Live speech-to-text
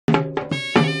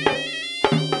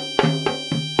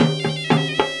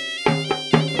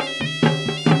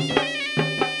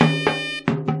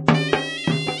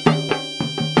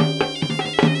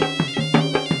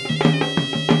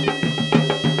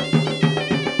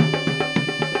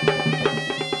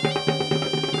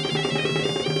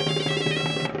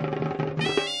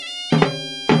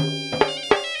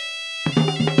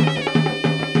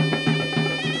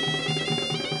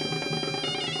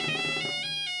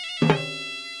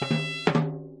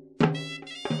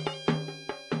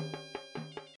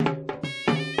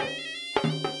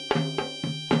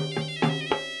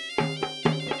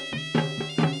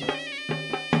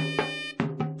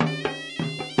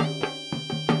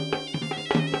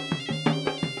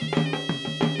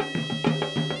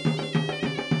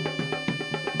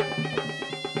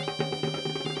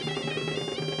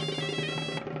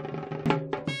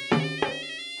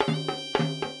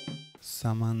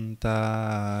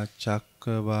සමන්තා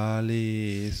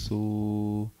චක්කවාලේසු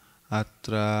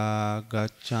අත්‍රා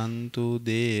ගච්ඡන්තු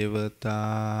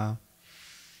දේවතා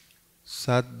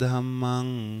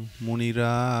සද්ධම්මං මුනි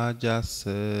රාජස්ස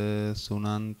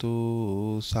සුනන්තු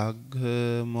සග්ග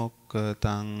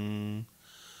මොක්ඛතං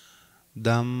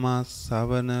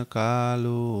ධම්මස්සවන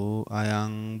කාලෝ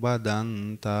අයං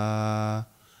බදන්තා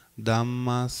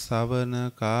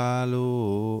ධම්මස්සවන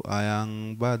කාලෝ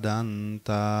අයං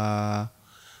බදන්තා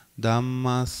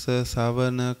ධම්මස්ස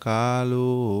සවන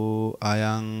කාලෝ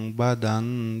අයං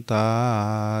බදන්තාති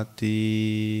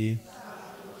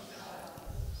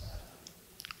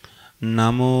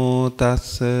නමෝ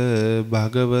තස්ස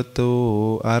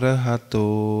භගවතෝ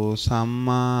අරහතෝ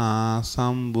සම්මා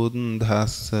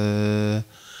සම්බුද්දස්ස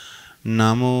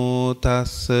නමෝ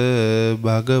තස්ස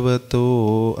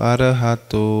භගවතෝ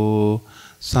අරහතෝ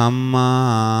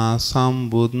සම්මා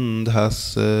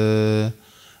සම්බුද්දස්ස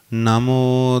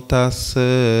නමෝ තස්ස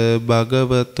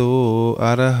භගවතෝ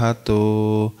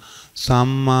අරහතෝ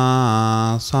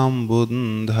සම්මා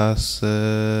සම්බුද්දස්ස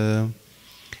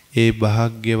ඒ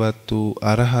භාග්‍යවත් වූ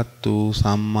අරහත් වූ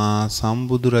සම්මා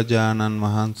සම්බුදුරජාණන්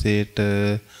වහන්සේට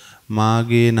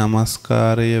මාගේ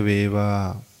නමස්කාරය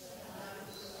වේවා.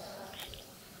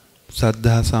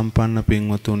 සද්ධා සම්පන්න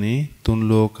පින්වතුනි, තුන්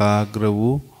ලෝකාග්‍ර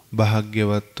වූ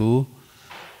භාග්‍යවත් වූ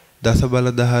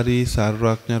දසබලධාරී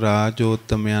සර්වඥ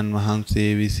රාජෝත්තමයන්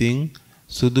වහන්සේ විසින්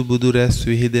සුදු බුදු රැස්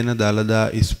විහිදෙන දලදා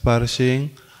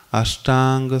ස්පර්ශයෙන්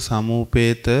අෂ්ටාංග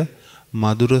සමූපේත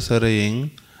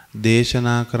මధుරසරයෙන්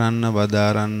දේශනා කරන්න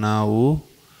වදාරන්නා වූ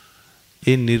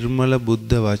ඒ නිර්මල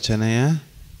බුද්ධ වචනය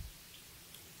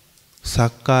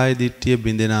සක්කාය දිට්ඨිය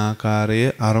බිඳෙන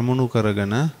ආකාරය අරමුණු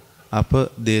කරගෙන අප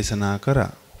දේශනා කරා.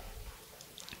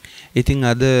 ඉතින්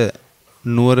අද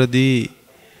නුවරදී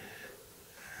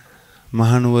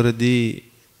මහනුවරදී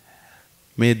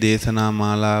මේ දේශනා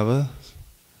මාලාව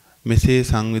මෙසේ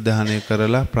සංවිධානය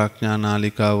කරලා ප්‍රඥා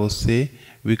නාලිකාව ඔස්සේ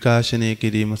විකාශනය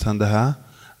කිරීම සඳහා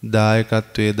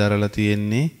දායකත්වයේ දරලා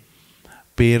තියෙන්නේ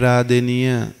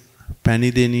පේරාදෙණිය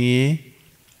පැණිදෙණියේ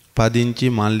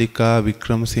පදිංචි මල්ලිකා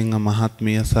වික්‍රමසිංහ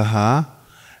මහත්මිය සහ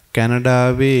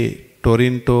කැනඩාවේ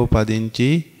ටොරින්ටෝ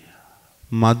පදිංචි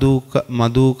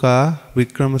මදුකා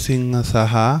වික්‍රමසිංහ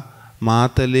සහ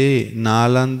මාතලේ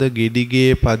නාලන්ද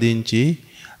ගෙඩිගේ පදිංචි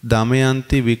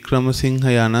දමයන්ති වික්‍රමසිංහ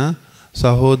යන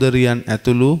සහෝදරියන්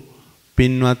ඇතුළු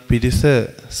පින්වත් පිරිස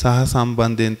සහ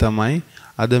සම්බන්ධයෙන් තමයි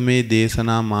අද මේ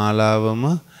දේශනා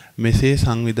මාලාවම මෙසේ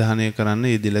සංවිධානය කරන්න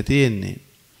යෙදලා තියෙන්නේ.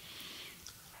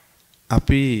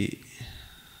 අපි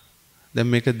දැන්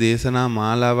මේක දේශනා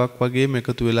මාලාවක් වගේම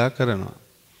එකතු වෙලා කරනවා.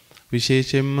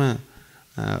 විශේෂයෙන්ම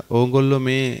ඕගොල්ලෝ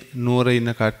මේ නුවර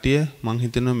ඉන්න කට්ටිය මං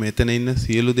හිතනවා මෙතන ඉන්න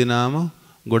සියලු දෙනාම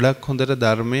ගොඩක් හොඳට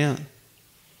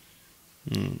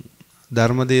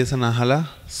ධර්ම දේශන අහලා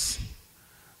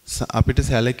අපිට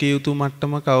සැලකිය යුතු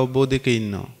මට්ටමක අවබෝධයක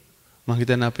ඉන්නවා. මං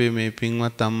හිතන්නේ අපේ මේ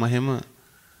පින්වත් අම්මා හැම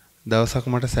දවසක්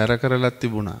මට සැර කරලා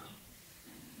තිබුණා.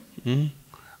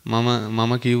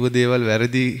 මම කිව්ව දේවල්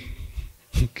වැරදි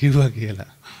කිව්වා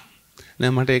කියලා.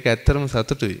 නෑ මට ඒක ඇත්තටම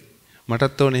සතුටුයි.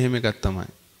 මටත් ඕනේ එහෙම එකක්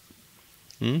තමයි.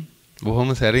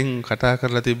 බොහොම සැරින් කතා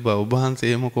කරලා තිබ්බා. ඔබ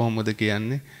වහන්සේම කොහොමද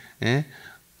කියන්නේ?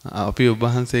 අපි ඔබ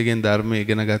වහන්සේගෙන් ධර්මය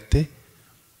ඉගෙන ගත්තේ.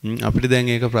 අපිට දැන්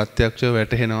ඒක ප්‍රත්‍යක්ෂව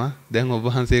වැටහෙනවා. දැන් ඔබ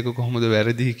වහන්සේක කොහොමද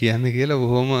වැරදි කියන්නේ කියලා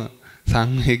බොහොම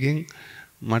සංවේගයෙන්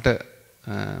මට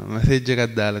මැසේජ්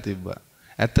එකක් දාලා තිබ්බා.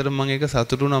 ඇත්තටම මම ඒක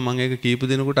සතුටු වුණා. මම ඒක කීප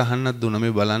දිනකට අහන්නත් දුන්නා.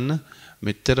 මේ බලන්න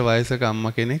මෙච්චර වයසක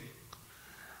අම්මා කෙනෙක්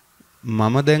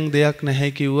මම දැන් දෙයක්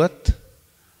නැහැ කිව්වත්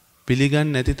පිළිගන්නේ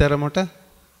නැති තරමට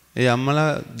ඒ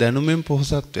අම්මලා දැනුමෙන්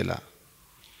පොහොසත් වෙලා.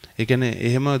 ඒ කියන්නේ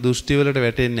එහෙම දෘෂ්ටි වලට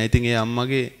වැටෙන්නේ නැහැ. ඉතින් ඒ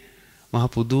අම්මගේ මහ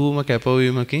පුදුම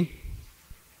කැපවීමකින්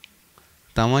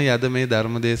තමයි අද මේ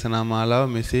ධර්ම දේශනා මාලාව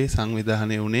මෙසේ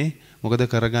සංවිධානය වුණේ. මොකද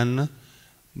කරගන්න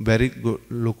බැරි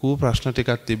ලොකු ප්‍රශ්න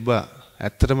ටිකක් තිබ්බා.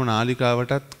 ඇත්තටම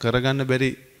නාලිකාවටත් කරගන්න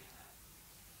බැරි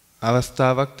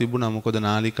අවස්ථාවක් තිබුණා. මොකද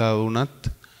නාලිකාව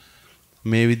වුණත්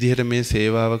මේ විදිහට මේ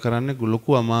සේවාව කරන්නේ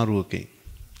ලොකු අමාරුවකින්.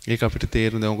 ඒක අපිට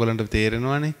තේරෙනවා. ඕගොල්ලන්ට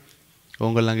තේරෙනවානේ.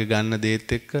 ඕගොල්ලන්ගේ ගන්න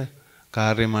දේත් එක්ක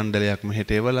කාර්ය මණ්ඩලයක්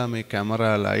මෙහෙට එවලා මේ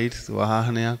කැමරා ලයිට්ස්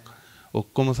වාහනයක්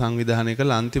ඔක්කොම සංවිධානය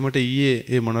කළා. අන්තිමට ඊයේ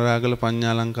මේ මොනරාගල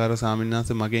පඤ්ඤාලංකාර ස්වාමීන්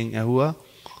වහන්සේ මගෙන් ඇහුවා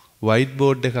වයිට්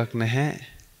බෝඩ් එකක් නැහැ.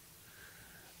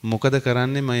 මොකද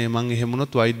කරන්නේ? මම එහෙම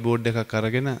වුණොත් වයිට් බෝඩ් එකක්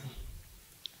අරගෙන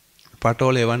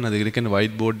පටෝල එවන්නද? ඒ කියන්නේ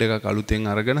වයිට් බෝඩ් එකක් අලුතෙන්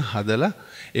අරගෙන හදලා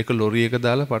ඒක ලොරි එක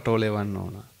දාලා පටෝල එවන්න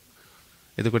ඕන.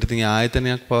 එතකොට ඉතින්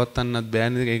ආයතනයක් පවත්වන්නත්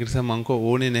බෑනේ. ඒක නිසා මං කෝ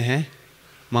ඕනේ නැහැ.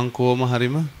 මං කොහොම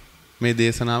හරිම මේ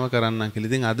දේශනාව කරන්නම් කියලා.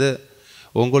 ඉතින් අද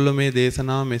ඕගොල්ලෝ මේ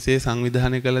දේශනාව මෙසේ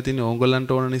සංවිධානය කරලා තින්නේ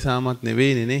ඕගොල්ලන්ට ඕන නිසාමත්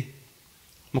නෙවෙයිනේ නේ.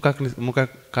 මොකක්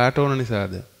කාට ඕන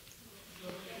නිසාද?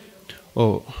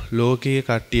 ඔව් ලෝකයේ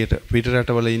කට්ටියට පිට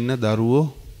රටවල ඉන්න දරුවෝ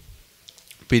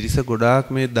පිරිස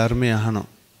ගොඩාක් මේ ධර්මය අහනවා.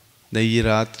 දැන් ඊයේ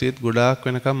රාත්‍රියේත් ගොඩාක්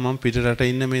වෙනකම් මම පිට රට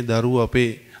ඉන්න මේ දරුවෝ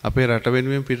අපේ රට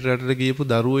වෙනුවෙන් පිට රටට ගියපු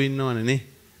දරුවෝ ඉන්නවනේ නේ.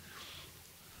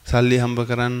 සල්ලි හම්බ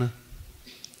කරන්න.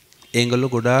 ඒගොල්ලෝ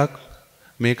ගොඩාක්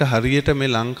මේක හරියට මේ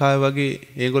ලංකාවේ වගේ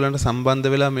ඒගොල්ලන්ට සම්බන්ධ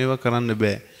වෙලා මේවා කරන්න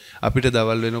බෑ. අපිට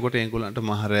දවල් වෙනකොට ඒගොල්ලන්ට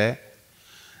මහරෑ.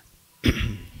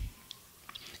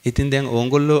 ඉතින් දැන්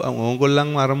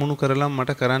ඕගොල්ලන්ව අරමුණු කරලා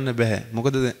මට කරන්න බෑ.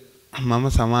 මොකද මම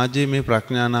සමාජයේ මේ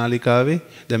ප්‍රඥා නාලිකාවේ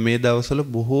දැන් මේ දවස්වල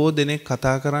බොහෝ දෙනෙක්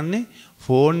කතා කරන්නේ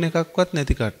ෆෝන් එකක්වත්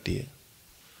නැති කට්ටිය.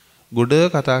 ගොඩ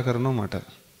කතා කරනවා මට.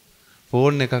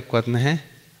 ෆෝන් එකක්වත් නැහැ.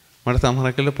 මට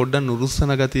සමහරක් වෙලාවට පොඩ්ඩක්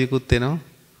නුරුස්සන ගතියකුත් එනවා.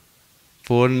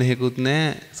 ෆෝන් එකකුත්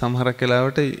නැහැ. සමහරක්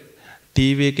වෙලාවට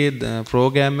ටීවී එකේ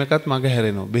ප්‍රෝග්‍රෑම් එකත් මග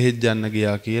හැරෙනවා. බෙහෙත් ගන්න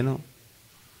ගියා කියනවා.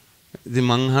 ඉතින්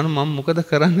මං අහනවා මම මොකද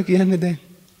කරන්න කියන්නේ දැන්?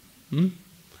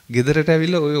 ගෙදරට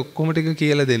ඇවිල්ලා ඔය ඔක්කොම ටික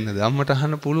කියලා දෙන්නද? අම්මට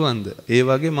අහන්න පුළුවන්ද? ඒ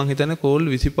වගේ මං හිතන්නේ කෝල්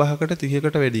 25කට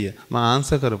 30කට වැඩිය මම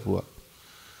ආන්සර් කරපුවා.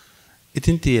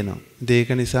 ඉතින් තියෙනවා.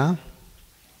 ඒක නිසා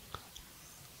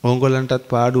ඕගොල්ලන්ටත්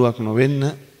පාඩුවක් නොවෙන්න.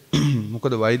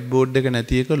 මොකද වයිට් බෝඩ් එක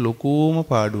නැති එක ලොකුම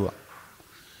පාඩුවක්.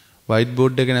 වයිට්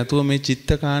බෝඩ් එක නැතුව මේ චිත්ත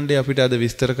කාණ්ඩය අපිට අද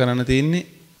විස්තර කරන්න තියෙන්නේ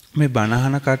මේ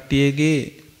බණහන කට්ටියගේ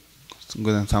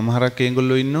සමහරක්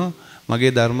ඒගොල්ලෝ ඉන්නවා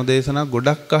මගේ ධර්ම දේශනා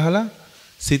ගොඩක් අහලා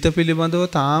සිත පිළිබඳව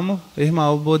තාම එහෙම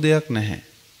අවබෝධයක් නැහැ.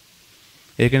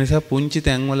 ඒක නිසා පුංචි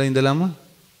තැන්වල ඉඳලම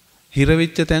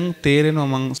හිරවිච්ච තැන්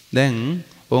තේරෙනවා මං දැන්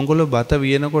ඕගොල්ලෝ බත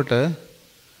වියනකොට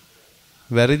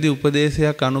වැරදි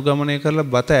උපදේශයක් අනුගමනය කරලා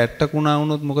බත ඇට්ටකුණා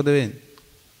වුණොත් මොකද වෙන්නේ?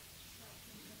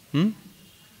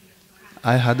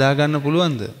 ආය හදා ගන්න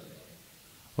පුළුවන්ද?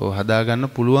 ඔව් හදා ගන්න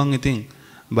පුළුවන්. ඉතින්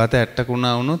බත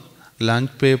ඇට්ටකුණා වුණොත්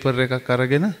ලන්ච් පේපර් එකක්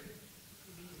අරගෙන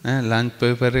ලන්ච්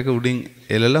පේපර් එක උඩින්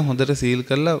එලලා හොඳට සීල්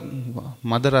කරලා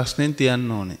මද රස්නෙන්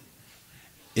තියන්න ඕනේ.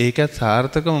 ඒකත්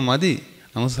සාර්ථකම මදි.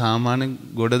 නමුත් සාමාන්‍ය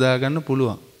ගොඩ දාගන්න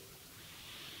පුළුවන්.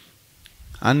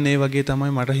 අන්න ඒ වගේ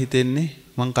තමයි මට හිතෙන්නේ.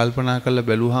 මං කල්පනා කරලා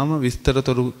බැලුවාම විස්තර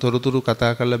තොරතුරු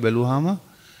කතා කරලා බැලුවාම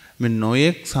මේ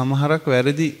නොයෙක් සමහරක්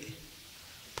වැරදි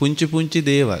පුංචි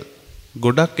දේවල්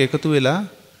ගොඩක් එකතු වෙලා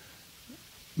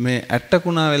මේ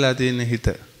ඇට්ටකුණා වෙලා තියෙන හිත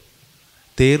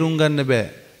තේරුම් ගන්න බෑ.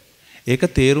 ඒක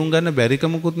තේරුම් ගන්න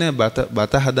බැරිකමකුත් නෑ.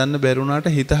 බත හදන්න බැරුණාට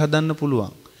හිත හදන්න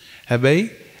පුළුවන්. හැබැයි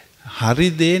හරි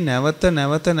දේ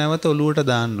නැවත ඔලුවට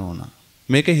දාන්න ඕන.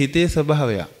 මේක හිතේ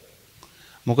ස්වභාවයක්.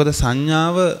 මොකද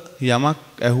සංඥාව යමක්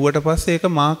ඇහුවට පස්සේ ඒක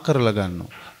මාක් කරලා ගන්නවා.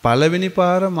 පළවෙනි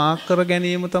පාර මාක් කර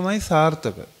ගැනීම තමයි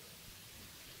සාර්ථක.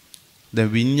 දැන්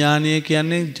විඥානය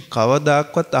කියන්නේ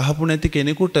කවදාක්වත් අහපු නැති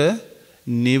කෙනෙකුට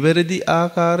නිවැරදි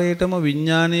ආකාරයටම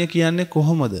විඥානය කියන්නේ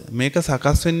කොහොමද මේක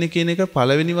සකස් වෙන්නේ කියන එක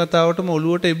පළවෙනි වතාවටම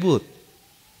ඔළුවට එබුවොත්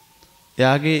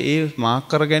එයාගේ ඒ මාක්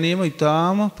කර ගැනීම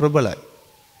ඉතාම ප්‍රබලයි.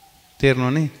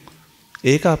 තේරෙනවනේ?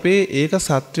 ඒක ඒක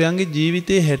සත්වයන්ගේ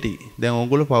ජීවිතයේ හැටි. දැන්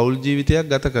ඕගොල්ලෝ පෞල් ජීවිතයක්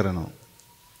ගත කරනවා.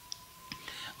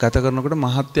 ගත කරනකොට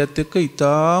මහත්යත් එක්ක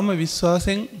ඉතාම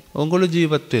විශ්වාසයෙන් ඕගොල්ලෝ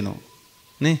ජීවත් වෙනවා.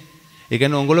 නේ? ඒ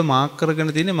කියන්නේ ඕගොල්ලෝ මාක්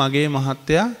කරගෙන තියෙන්නේ මගේ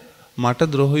මහත්යා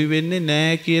මට ද්‍රෝහි වෙන්නේ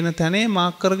නැහැ කියන තැනේ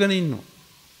මාක් කරගෙන ඉන්නවා.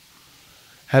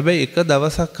 හැබැයි එක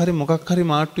දවසක් හරි මොකක් හරි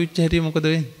මාට්ටු වෙච්ච හැටි මොකද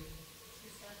වෙන්නේ?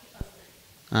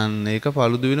 අන්න ඒක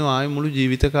paludu වෙනවා. ආයේ මුළු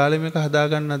ජීවිත කාලෙම මේක හදා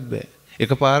ගන්නත් බෑ.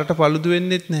 එකපාරට paludu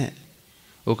වෙන්නෙත් නැහැ.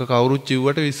 ඕක කවුරුත්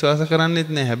කිව්වට විශ්වාස කරන්නෙත්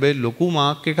නැහැ. හැබැයි ලොකු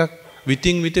මාක් එකක්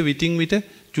විටින් විට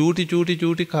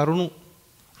චූටි කරුණු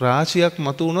රාශියක්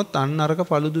මතු වුණොත් අන්න අරක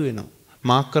paludu වෙනවා.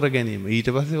 මාක් කර ගැනීම. ඊට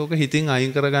පස්සේ ඕක හිතින්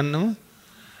අයින් කරගන්නම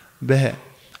බෑ.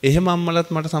 එහෙම අම්මලත්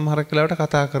මට සමහරක් වෙලාවට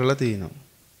කතා කරලා තියෙනවා.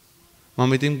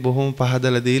 මම ඉතින් බොහොම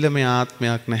පහදලා දීලා මේ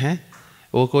ආත්මයක් නැහැ.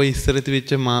 ඕක ඔය ඉස්සරති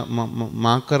වෙච්ච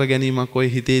මාක් කර ගැනීමක් ඔය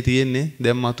හිතේ තියෙන්නේ.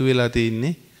 දැන් මතුවලා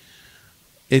තියෙන්නේ.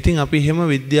 ඉතින් අපි එහෙම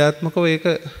විද්‍යාත්මකව ඒක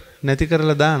නැති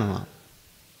කරලා දානවා.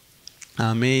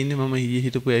 මේ ඉන්නේ මම ඊයේ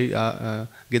හිටපු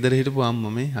ගෙදර හිටපු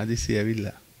අම්මා මේ හදිස්සිය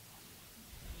ඇවිල්ලා.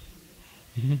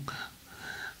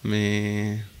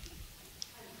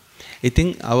 ඉතින්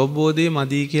අවබෝධය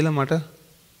මදි කියලා මට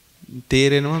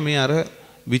තේරෙනවා මේ අර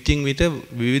විටින් විට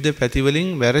විවිධ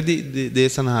පැතිවලින් වැරදි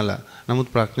දේශනාලා.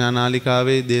 නමුත් ප්‍රඥා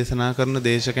නාලිකාවේ දේශනා කරන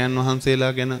දේශකයන්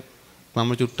වහන්සේලා ගැන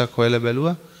මම චුට්ටක් හොයලා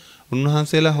බැලුවා.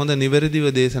 උන්වහන්සේලා හොඳ නිවැරදිව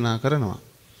දේශනා කරනවා.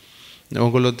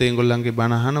 ඕගොල්ලොත් ඒගොල්ලන්ගේ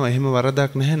බණ අහනවා. එහෙම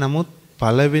වරදක් නැහැ. නමුත්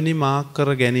පළවෙනි මාක්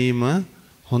කර ගැනීම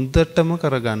හොඳටම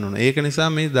කරගන්න ඕන. ඒක නිසා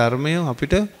මේ ධර්මය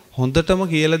අපිට හොඳටම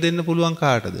කියලා දෙන්න පුළුවන්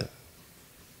කාටද?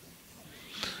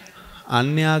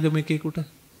 අන්‍ය ආගමිකයෙකුට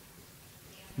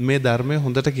මේ ධර්මය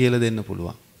හොඳට කියලා දෙන්න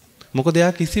පුළුවන්. මොකද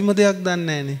එයා කිසිම දෙයක් දන්නේ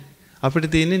නැහනේ. අපිට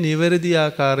තියෙන්නේ නිවැරදි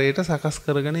ආකාරයට සකස්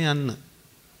කරගෙන යන්න.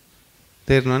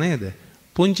 තේරෙනව නේද?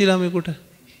 පුංචි ළමයෙකුට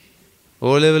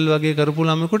O level වගේ කරපු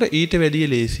ළමයෙකුට ඊට වැඩිය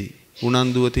ලේසි.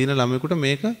 උනන්දුව තියෙන ළමයෙකුට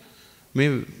මේක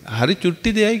මේ හරි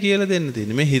චුට්ටි දෙයයි කියලා දෙන්න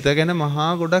තියෙන්නේ. මේ හිත ගැන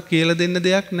මහා ගොඩක් කියලා දෙන්න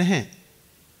දෙයක් නැහැ.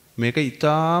 මේක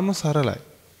ඊටාම සරලයි.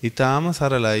 ඊටාම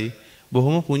සරලයි.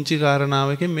 බොහොම පුංචි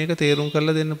කාරණාවකින් මේක තේරුම්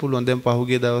කරලා දෙන්න පුළුවන්. දැන්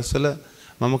පහුගිය දවස්වල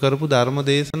මම කරපු ධර්ම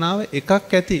දේශනාව එකක්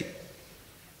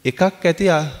ඇති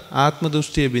ආත්ම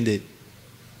දෘෂ්ටිය බින්දෙයි.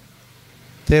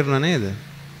 තේරුණා නේද?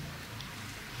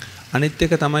 අනිත්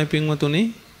එක තමයි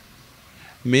පින්වතුනි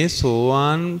මේ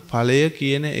සෝවාන් ඵලය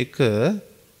කියන එක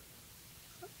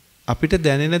අපිට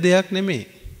දැනෙන දෙයක් නෙමෙයි.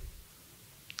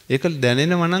 ඒක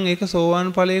දැනෙනවා නම් ඒක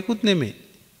සෝවාන් ඵලයකුත් නෙමෙයි.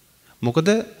 මොකද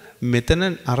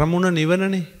මෙතන අරමුණ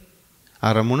නිවනනේ.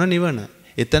 අරමුණ නිවන.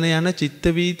 එතන යන චිත්ත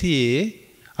වීතියේ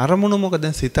අරමුණ මොකද?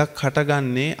 සිතක්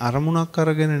හටගන්නේ අරමුණක්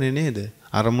අරගෙනනේ නේද?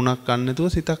 අරමුණක් ගන්න නැතුව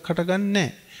සිතක් හටගන්නේ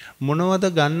නැහැ. මොනවද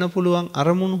ගන්න පුළුවන්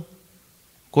අරමුණු?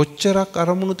 කොච්චරක්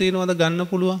අරමුණු තියෙනවද ගන්න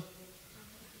පුළුවන්?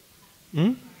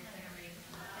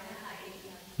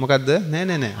 මොකද්ද?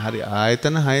 නෑ. හරි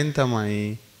ආයතන 6න්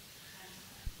තමයි.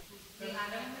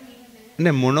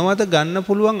 නේ මොනවද ගන්න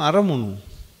පුළුවන් අරමුණු?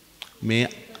 මේ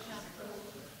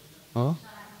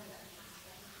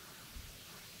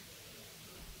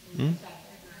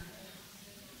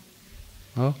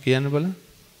කියන්න බලන්න.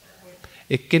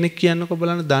 එක්කෙනෙක් කියන්නකෝ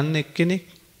බලන්න දන්න එක්කෙනෙක්.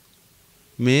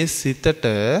 මේ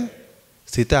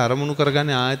සිත අරමුණු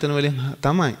කරගන්නේ ආයතන වලින්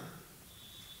තමයි.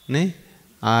 නේ?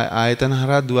 ආයතන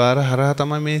හරහා ద్వාර හරහා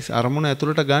තමයි මේ අරමුණ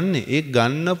ඇතුළට ගන්නෙ. ඒ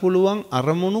ගන්න පුළුවන්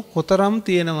අරමුණු කොතරම්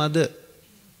තියෙනවද?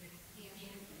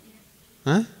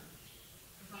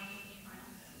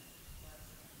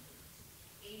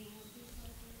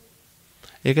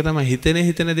 ඒක තමයි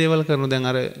හිතෙන දේවල් කරන. දැන්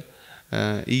අර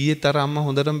ඊයේතර අම්මා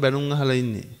හොඳටම බැනුම් අහලා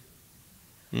ඉන්නේ.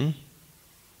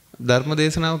 ධර්ම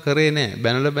දේශනාව කරේ නෑ.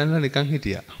 බැනලා නිකන්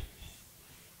හිටියා.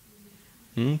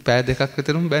 පැය දෙකක්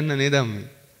විතරම බැන්න නේද අම්මේ?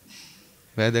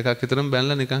 පැය දෙකක් විතරම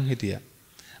බැනලා නිකන් හිටියා.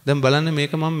 දැන් බලන්න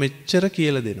මේක මම මෙච්චර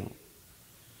කියලා දෙනවා.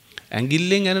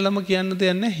 ඇඟිල්ලෙන් ඇනලම කියන්න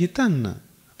දෙයක් නෑ. හිතන්න.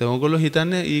 දැන් ඔයගොල්ලෝ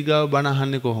හිතන්නේ ඊගාව බණ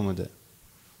අහන්නේ කොහොමද?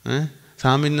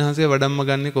 සාමින්හන්සේ වඩම්ම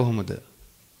ගන්නේ කොහොමද?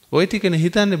 ওই ටිකනේ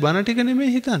හිතන්නේ. බණ ටික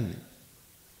නෙමෙයි හිතන්නේ.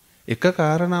 එක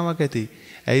කාරණාවක් ඇති.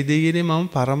 ඇයි දෙයියනේ මම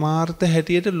පරමාර්ථ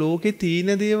හැටියට ලෝකේ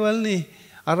තීන දේවල්නේ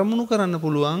අරමුණු කරන්න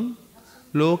පුළුවන්.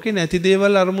 ලෝකේ නැති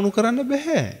දේවල් අරමුණු කරන්න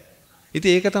බෑ.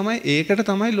 ඉතින් ඒකට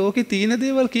තමයි ලෝකේ තීන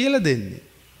දේවල් කියලා දෙන්නේ.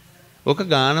 ඔක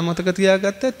ගාන මතක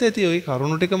තියාගත්තත් ඇති. ওই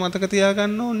කරුණු ටික මතක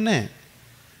තියාගන්න ඕනේ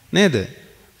නේද?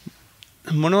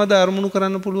 මොනවද අරමුණු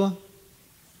කරන්න පුළුවන්?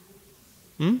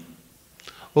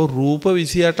 රූප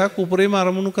 28ක් උපරිම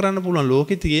අරමුණු කරන්න පුළුවන්.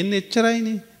 ලෝකේ තියෙන්නේ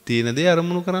එච්චරයිනේ. තියෙන දේ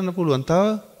අරමුණු කරන්න පුළුවන්.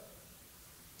 තව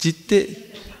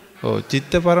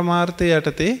චිත්ත පරමාර්ථය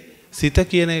යටතේ සිත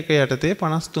කියන එක යටතේ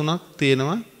 53ක්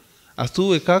තියෙනවා.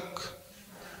 81ක්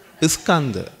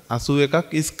ස්කන්ධ.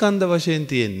 81ක් ස්කන්ධ වශයෙන්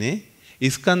තියෙන්නේ.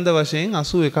 ස්කන්ධ වශයෙන්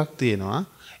 81ක් තියෙනවා.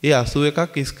 ඒ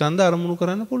 81ක් ස්කන්ධ අරමුණු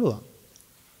කරන්න පුළුවන්.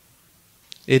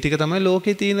 ඒ ටික තමයි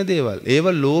ලෝකේ තියෙන දේවල්. ඒව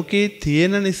ලෝකේ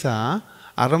තියෙන නිසා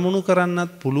අරමුණු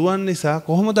කරන්නත් පුළුවන් නිසා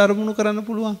කොහොමද අරමුණු කරන්න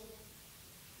පුළුවන්?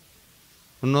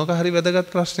 මොනවාක හරි වැදගත්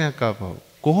ප්‍රශ්නයක් ආපහු.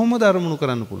 කොහොමද අරමුණු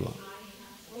කරන්න පුළුවන්?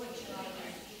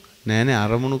 නෑ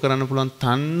අරමුණු කරන්න පුළුවන්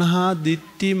තණ්හා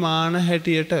දිට්ඨි මාන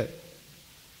හැටියට.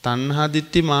 තණ්හා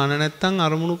දිට්ඨි මාන නැත්තම්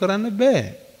අරමුණු කරන්න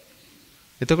බෑ.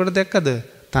 එතකොට දැක්කද?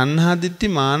 තණ්හා දිට්ඨි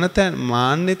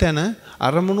මාන්නේ තැන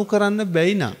අරමුණු කරන්න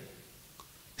බැයි නම්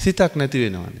සිතක් නැති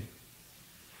වෙනවනේ.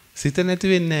 සිත නැති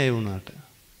වෙන්නේ නෑ ඒ වුණාට.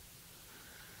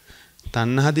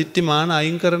 තණ්හා දිට්ඨි මාන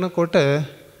අයින් කරනකොට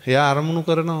එයා අරමුණු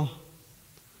කරනවා.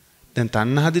 දැන්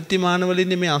තණ්හා දිට්ඨි මාන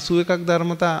වලින් මේ 81ක්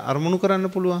ධර්මතා අරමුණු කරන්න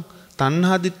පුළුවන්.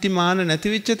 තණ්හා දිට්ඨි මාන නැති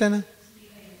වෙච්ච තැන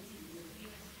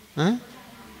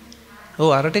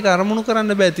අර ටික අරමුණු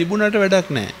කරන්න බෑ. තිබුණාට වැඩක්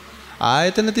නැහැ.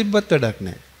 ආයතන තිබ්බත්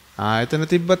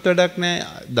වැඩක්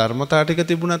නැහැ. ධර්මතා ටික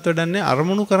තිබුණත් වැඩක් නැහැ.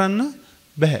 අරමුණු කරන්න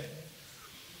බෑ.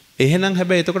 එහෙනම්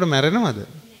හැබැයි එතකොට මැරෙනවද?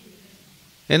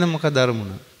 එහෙනම් මොකද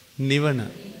අරමුණ? නිවන.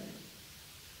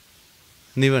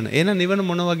 එහෙනම් නිවන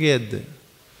මොන වගේද?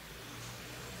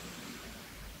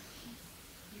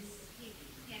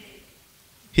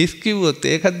 හිස් කිව්වොත්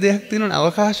ඒකත් දෙයක් තියෙනවනේ.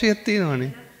 අවකාශයක්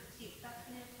තියෙනවනේ.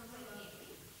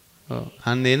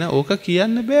 අන්න එන ඕක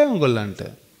කියන්න බෑ උගලන්ට.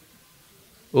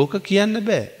 ඕක කියන්න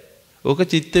බෑ. ඕක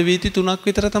චිත්ත වීති 3ක්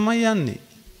විතර තමයි යන්නේ.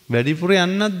 වැඩිපුර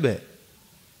යන්නත් බෑ.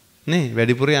 නේ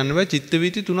වැඩිපුර යන්න බෑ. චිත්ත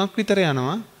වීති 3ක් විතර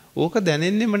යනවා. ඕක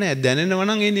දැනෙන්නෙම නෑ. දැනෙනවා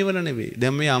නම් ඒ නිවන නෙවෙයි.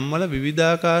 දැන් මේ අම්මලා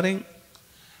විවිධාකාරයෙන්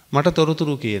මට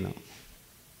තොරතුරු කියනවා.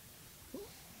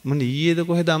 මම ඊයේද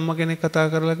කොහෙද අම්මා කෙනෙක් කතා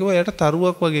කරලා කිව්වා එයාට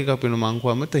තරුවක් වගේ කපෙනවා. මං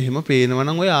කොහමද එහෙම පේනවා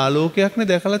නම් ඔය ආලෝකයක්නේ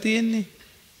දැකලා තියෙන්නේ.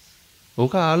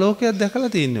 ඕක ආලෝකයක් දැකලා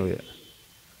තියන්නේ ඔය.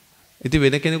 ඉතින්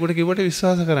වෙන කෙනෙකුට කිව්වට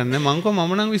විශ්වාස කරන්නේ නැහැ. මං කො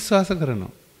මම නම් විශ්වාස කරනවා.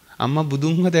 අම්මා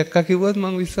බුදුන්ව දැක්කා කිව්වොත්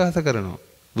මම විශ්වාස කරනවා.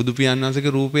 බුදු පියාණන්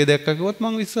වහන්සේගේ රූපය දැක්කා කිව්වොත්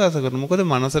මම විශ්වාස කරනවා. මොකද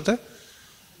මනසට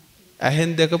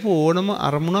ඇහෙන් දැකපු ඕනම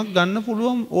අරමුණක් ගන්න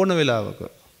පුළුවන් ඕන වෙලාවක.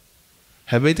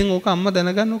 හැබැයි ඉතින් ඕක අම්මා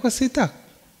දැනගන්න ඕක සිතක්.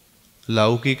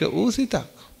 ලෞකික වූ සිතක්.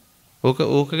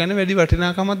 ඕක ගැන වැඩි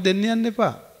වටිනාකමක් දෙන්න යන්න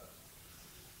එපා.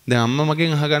 දැන් අම්මා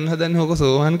මගෙන් අහගන්න හදන්නේ ඕක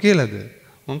සෝවාන් කියලාද?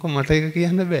 මට ඒක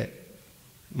කියන්න බෑ.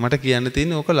 මට කියන්න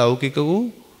තියෙන්නේ ඕක ලෞකික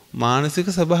වූ මානසික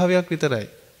ස්වභාවයක් විතරයි.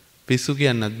 පිස්සු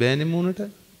කියන්නත් බෑනේ මූණට.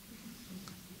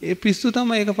 ඒ පිස්සු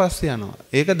තමයි ඒක පස්සේ යනවා.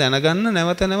 ඒක දැනගන්න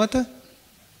නැවත නැවත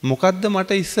මොකද්ද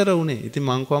මට ඉස්සර උනේ? ඉතින්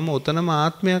මං කොහොම ඔතනම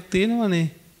ආත්මයක් තියෙනවනේ.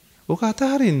 ඕක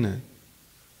අතහරින්න.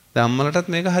 දැන් අම්මලටත්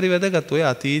මේක හරි වැදගත්. ඔය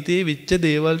අතීතයේ විච්ච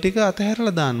දේවල් ටික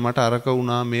අතහැරලා දාන්න. මට අරක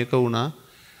වුණා මේක වුණා.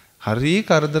 හරි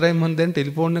කරදරයි මම දැන්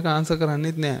ටෙලිෆෝන් එක ආන්සර්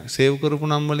කරන්නේත් නෑ. සේව් කරපු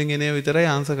නම් වලින් එනේ විතරයි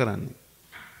ආන්සර්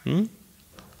කරන්නේ.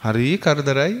 හරි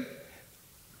කරදරයි.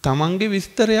 තමන්ගේ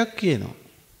විස්තරයක් කියනවා.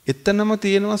 එතනම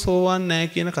තියෙනවා සෝවාන් නෑ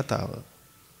කියන කතාව.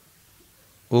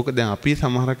 ඕක දැන් අපි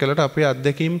සමහර කලට අපේ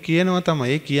අත්දැකීම් කියනවා තමයි.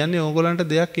 ඒ කියන්නේ ඕගොල්ලන්ට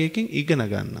දෙයක් ඒකෙන් ඉගෙන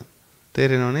ගන්න.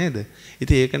 තේරෙනව නේද?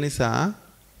 ඉතින් ඒක නිසා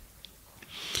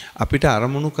අපිට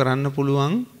අරමුණු කරන්න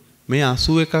පුළුවන් මේ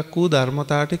 81ක් වූ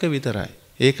ධර්මතා ටික විතරයි.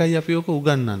 ඒකයි අපි ඕක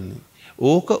උගන්වන්නේ.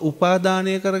 ඕක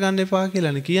උපාදානය කරගන්න එපා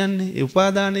කියලානේ කියන්නේ. ඒ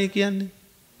උපාදානය කියන්නේ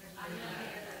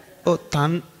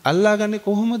අල්ලාගන්නේ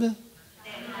කොහොමද?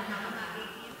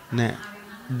 නෑ.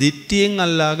 දිට්ඨියෙන්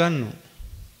අල්ලා ගන්නවා.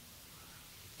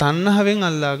 තණ්හාවෙන්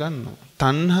අල්ලා ගන්නවා.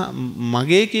 තණ්හා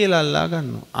මගේ කියලා අල්ලා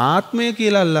ගන්නවා. ආත්මය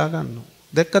කියලා අල්ලා ගන්නවා.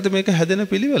 දැක්කද මේක හැදෙන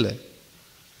පිළිවෙල?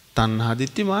 තණ්හා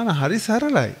දිට්ඨි මාන හරි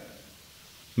සරලයි.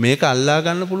 මේක අල්ලා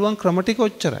ගන්න පුළුවන් ක්‍රම ටික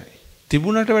ඔච්චරයි.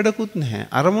 තිබුණට වැඩකුත් නැහැ.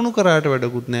 අරමුණු කරාට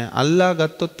වැඩකුත් නැහැ. අල්ලා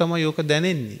ගත්තොත් තමයි ඕක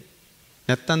දැනෙන්නේ.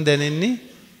 නැත්තම් දැනෙන්නේ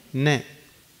නැහැ.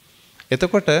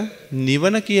 එතකොට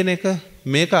නිවන කියන එක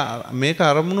මේක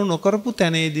අරමුණු නොකරපු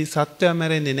තැනේදී සත්‍යය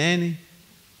මැරෙන්නේ නැහනේ.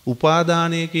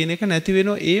 උපාදානය කියන එක නැති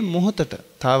වෙනවා ඒ මොහොතට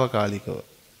తాවකාලිකව.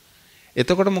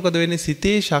 එතකොට මොකද වෙන්නේ?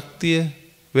 සිතේ ශක්තිය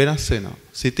වෙනස් වෙනවා.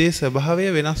 සිතේ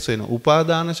ස්වභාවය වෙනස් වෙනවා.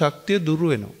 උපාදාන ශක්තිය දුරු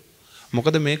වෙනවා.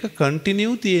 මොකද මේක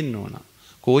කන්ටිනියු තියෙන්න ඕන.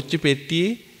 කෝච්චි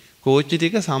පෙට්ටියේ කෝච්චි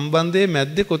ටික සම්බන්ධයේ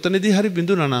මැද්දේ කොතනදී හරි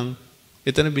බිඳුනා නම්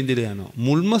එතන බිඳිලා යනවා.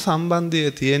 මුල්ම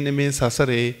සම්බන්ධය තියෙන්නේ මේ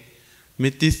සසරේ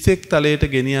මේ 31 තලයට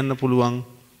ගෙනියන්න පුළුවන්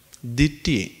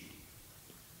දිට්ඨියේ.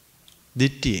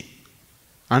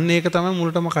 අන්න ඒක තමයි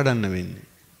මුලටම කඩන්න වෙන්නේ.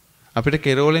 අපිට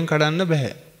කෙරෝලෙන් කඩන්න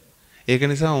බෑ. ඒක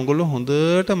නිසා ඔයගොල්ලෝ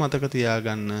හොඳට මතක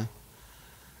තියාගන්න.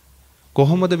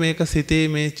 කොහොමද මේක සිතේ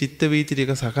මේ චිත්ත වීති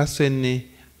ටික සකස් වෙන්නේ?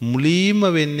 මුලින්ම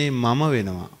වෙන්නේ මම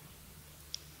වෙනවා.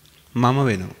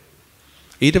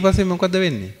 ඊට පස්සේ මොකද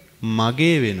වෙන්නේ?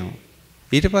 මගේ වෙනවා.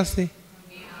 ඊට පස්සේ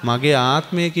මගේ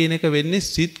ආත්මය කියන එක වෙන්නේ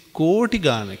සිත් කෝටි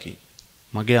ගානකින්.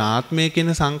 මගේ ආත්මය කියන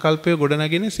සංකල්පය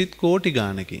ගොඩනගෙන සිත් කෝටි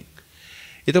ගානකින්.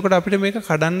 එතකොට අපිට මේක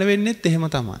කඩන්න වෙන්නේත් එහෙම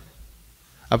තමයි.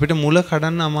 අපිට මුල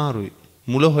කඩන්න අමාරුයි.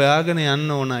 මුල හොයාගෙන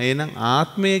යන්න ඕන. එහෙනම්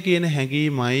ආත්මය කියන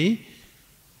හැඟීමයි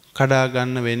කඩා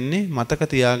ගන්න වෙන්නේ. මතක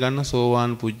තියාගන්න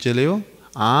සෝවාන් පුජ්‍යලයෝ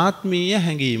ආත්මීය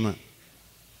හැඟීම.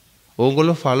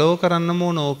 ඕගොල්ලෝ ෆලෝ කරන්නම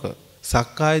ඕන ඕක.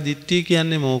 සක්කාය දිට්ඨිය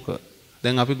කියන්නේ මොක?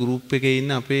 දැන් අපි ගෲප් එකේ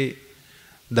ඉන්න අපේ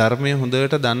ධර්මයේ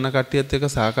හොඳට දන්න කට්ටියත් එක්ක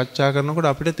සාකච්ඡා කරනකොට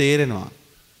අපිට තේරෙනවා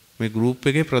මේ ගෲප්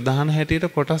එකේ ප්‍රධාන හැටියට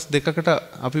කොටස් දෙකකට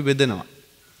අපි බෙදෙනවා.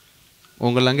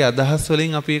 ඕගොල්ලන්ගේ අදහස්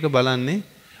වලින් අපි ඒක බලන්නේ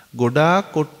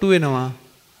ගොඩාක් ඔට්ටු වෙනවා.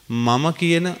 මම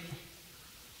කියන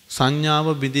සංඥාව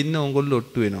බිඳින්න ඕගොල්ලෝ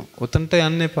ඔට්ටු වෙනවා. ඔතනට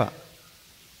යන්න එපා.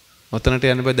 ඔතනට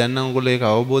යන්න බෑ. දැන් නම් ඕගොල්ලෝ ඒක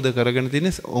අවබෝධ කරගෙන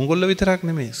තියෙන්නේ ඕගොල්ලෝ විතරක්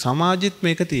නෙමෙයි. සමාජෙත්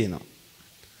මේක තියෙනවා.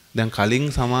 දැන් කලින්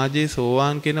සමාජයේ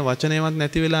සෝවාන් කියන වචනයවත්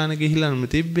නැති වෙලානේ ගිහිල්ලාම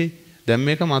තිබ්බේ. දැන්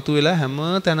මේක මතුවෙලා හැම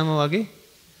තැනම වගේ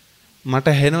මට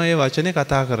ඇහෙනවා මේ වචනේ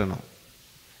කතා කරනවා.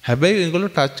 හැබැයි ඒගොල්ලෝ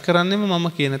ටච් කරන්නේම මම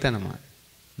කියන තැනමයි.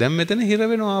 දැන් මෙතන හිර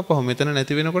වෙනවා ආපහු. මෙතන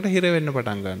නැති වෙනකොට හිර වෙන්න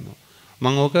පටන් ගන්නවා.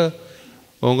 මම ඕක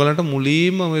ඕගොල්ලන්ට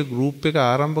මුලින්ම ওই ගෲප් එක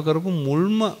ආරම්භ කරපු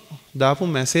මුල්ම දාපු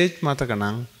මැසේජ් මතක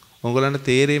නම් ඕගොල්ලන්ට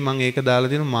තේරෙයි මම ඒක දාලා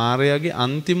තියෙන මායාවේ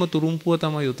අන්තිම තුරුම්පුව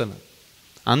තමයි උතන.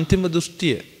 අන්තිම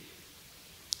දෘෂ්ටිය.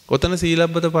 ඔතන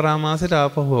සීලබ්බත පරාමාසයට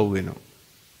ආපහු වෙනවා.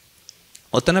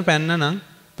 ඔතන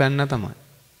පැන්න තමයි.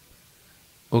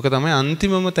 ඕක තමයි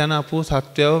අන්තිමම තැන අපෝ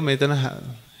සත්‍යව මෙතන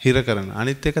හිර කරන.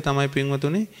 අනිත් එක තමයි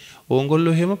පින්වතුනි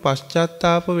ඕගොල්ලෝ එහෙම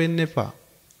පශ්චාත්තාප වෙන්න එපා.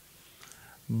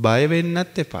 බය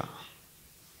වෙන්නත් එපා.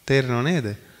 තේරෙනව නේද?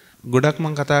 ගොඩක්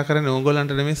මම කතා කරන්නේ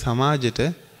ඕගොල්ලන්ට නෙමෙයි සමාජෙට.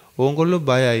 ඕගොල්ලෝ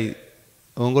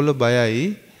බයයි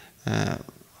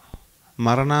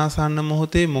මරණාසන්න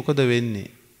මොහොතේ මොකද වෙන්නේ?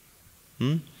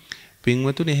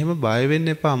 පින්වතුනි එහෙම බය වෙන්න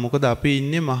එපා. මොකද අපි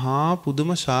ඉන්නේ මහා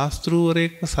පුදුම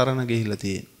ශාස්ත්‍රූවරයෙක්ව සරණ ගිහිලා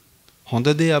තියෙන. හොඳ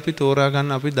දේ අපි තෝරා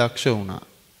ගන්න අපි දක්ෂ වුණා.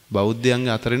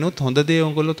 බෞද්ධයන්ගේ අතරිනුත් හොඳ දේ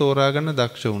ඕගොල්ලෝ තෝරා ගන්න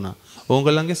දක්ෂ වුණා.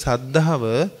 ඕගොල්ලන්ගේ සද්ධාව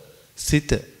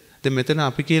සිත දැන් මෙතන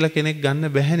අපි කියලා කෙනෙක් ගන්න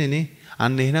බැහැනේ.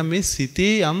 අන්න එහෙනම් මේ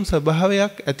සිතේ යම්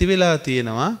ස්වභාවයක් ඇති වෙලා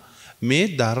තියෙනවා මේ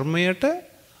ධර්මයට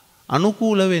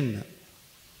අනුකූල වෙන්න.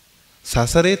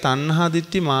 සසරේ තණ්හා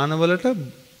දිට්ඨි මානවලට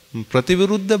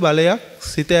ප්‍රතිවිරුද්ධ බලයක්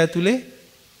සිත ඇතුලේ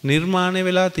නිර්මාණය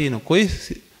වෙලා තියෙනවා.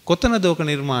 කොතනද ඔක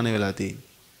නිර්මාණය වෙලා තියෙන්නේ?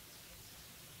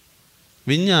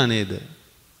 විඥානයේද?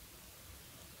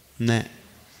 නෑ.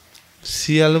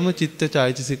 සියලුම චිත්ත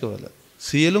චෛතසිකවල.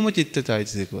 සියලුම චිත්ත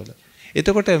චෛතසිකවල.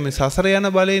 එතකොට මේ සසර යන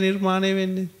බලය නිර්මාණය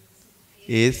වෙන්නේ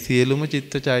ඒ සියලුම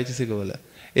චිත්ත චෛතසිකවල.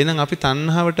 එහෙනම් අපි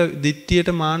තණ්හාවට, දිට්ඨියට,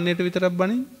 මාන්නයට විතරක්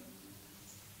බණින්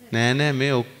නෑ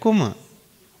මේ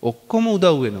ඔක්කොම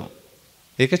උදව් වෙනවා.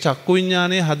 ඒක චක්කු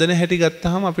විඥානයේ හදන හැටි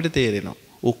ගත්තාම අපිට තේරෙනවා.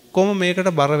 ඔක්කොම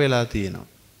මේකට බර වෙලා තියෙනවා.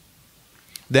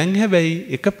 දැන් හැබැයි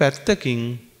එක පැත්තකින්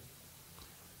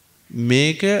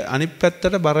මේක අනිත්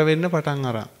පැත්තට බර වෙන්න පටන්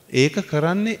අරන්. ඒක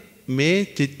කරන්නේ මේ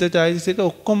චිත්තචෛතසික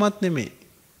ඔක්කොමත් නෙමෙයි.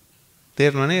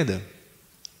 තේරුණා නේද?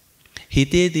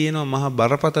 හිතේ තියෙන මහා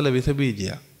බරපතල විස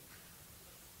බීජයක්.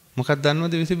 මොකක්ද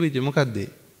දන්නවද විස බීජය? මොකක්ද ඒ?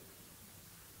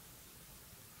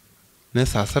 නේ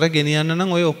සසර ගෙනියන්න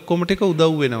නම් ඔය ඔක්කොම ටික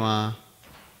උදව් වෙනවා.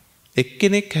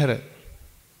 එක්කෙනෙක්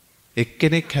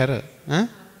හැර ඈ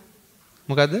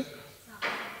මොකද්ද?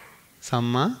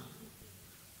 සම්මා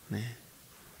නෑ.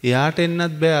 එයාට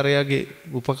එන්නත් බෑ අරයාගේ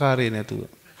උපකාරය නැතුව.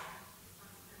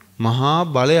 මහා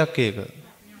බලයක් ඒක.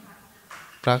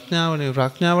 ප්‍රඥාවනේ.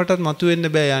 ප්‍රඥාවටත් මතු වෙන්න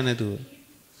බෑ යා නැතුව.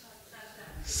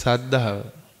 සද්ධාව.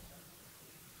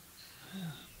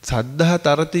 සද්ධා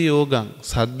තරති යෝගං.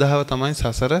 සද්ධාව තමයි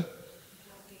සසර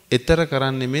ඈතර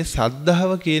කරන්නේ. මේ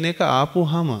සද්ධාව කියන එක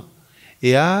ආපුහම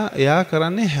එයා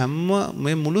කරන්නේ හැම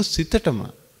මේ මුළු සිතටම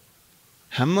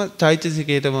හැම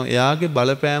චෛතසිකයකටම එයාගේ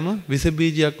බලපෑම විස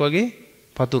බීජයක් වගේ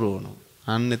පතුරවනවා.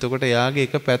 අන්න එතකොට එයාගේ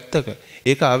එක පැත්තක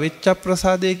ඒක අවිච්ඡ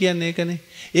ප්‍රසාදය කියන්නේ ඒකනේ.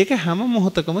 ඒක හැම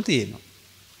මොහොතකම තියෙනවා.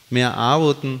 මෙයා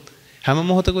ආවොත් හැම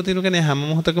මොහොතකම තියෙන කෙනේ හැම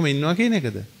මොහොතකම ඉන්නවා කියන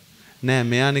එකද? නෑ,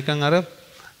 මෙයා නිකන් අර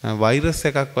වෛරස්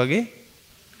එකක් වගේ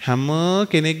හැම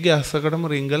කෙනෙක්ගේ අස්සකටම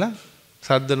රිංගලා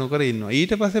සද්ද නොකර ඉන්නවා.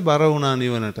 ඊට පස්සේ බර වුණා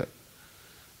නිවනට.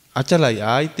 අචලයි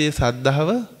ආයිත් ඒ සද්ධාව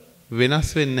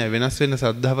වෙනස් වෙන්නේ නැහැ. වෙනස් වෙන්න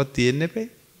සද්ධාවක් තියෙන්න එපේ.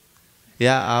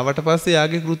 එයා ආවට පස්සේ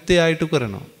යාගේ කෘත්‍යය ආයිතු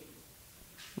කරනවා.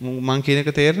 මං කියන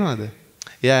එක තේරෙනවද?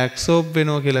 එයා ඇක්සෝබ්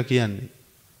වෙනවා කියලා කියන්නේ.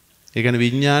 ඒ කියන්නේ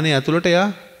විඥානයේ ඇතුළට එයා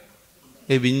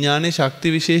ඒ විඥානයේ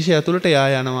ශක්ති විශේෂය ඇතුළට එයා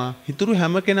යනවා. හිතුරු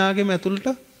හැම කෙනාගේම ඇතුළට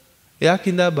එයා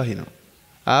කිඳා බහිනවා.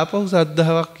 ආපහු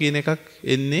සද්ධාාවක් කියන එකක්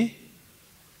එන්නේ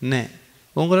නැහැ.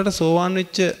 උංගලට සෝවාන්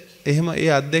වෙච්ච එහෙම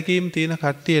ඒ අත්දැකීම් තියෙන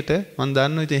කට්ටියට මම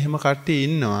දන්නවා ඉතින් එහෙම කට්ටිය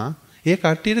ඉන්නවා. ඒ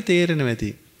කට්ටියට තේරෙන්නේ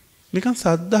නැති. නිකන්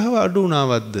සද්ධාව අඩු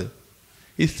වුණාවද්ද?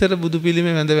 ඉස්සර බුදු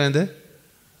පිළිමේ වැඳ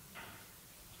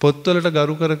පොත්වලට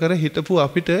ගරු කර හිටපු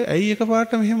අපිට ඇයි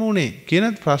එකපාරට මෙහෙම වුනේ කියන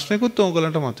ප්‍රශ්නකුත්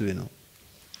උංගලන්ට මතුවෙනවා.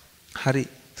 හරි,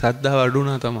 සද්ධාව අඩු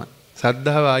වුණා තමයි.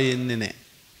 සද්ධාව ආයේ එන්නේ නැහැ.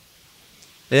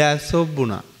 එයා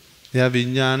සොබ්බුණා. එයා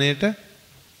විඥාණයට,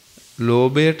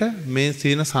 ලෝභයට, මේ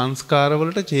සීන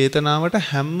සංස්කාරවලට, චේතනාවට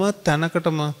හැම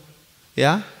තැනකටම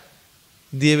එයා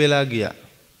දිය වෙලා ගියා.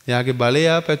 එයාගේ බලය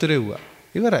පැතුරෙව්වා.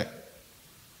 ඉවරයි.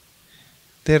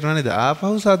 තේරුණා නේද?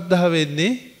 ආපහු සද්ධාව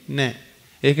වෙන්නේ නැහැ.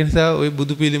 ඒක නිසා ওই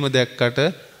බුදු පිළිම දැක්කට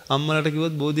අම්මලට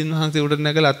කිව්වොත් බෝධින් වහන්සේ උඩට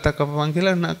නැගලා අත්තක් කපපන්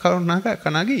කියලා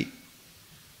කනගී.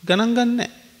 ගණන් ගන්නෑ.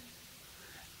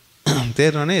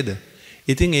 තේරුණා නේද?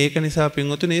 ඉතින් ඒක නිසා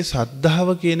පින්වතුනි මේ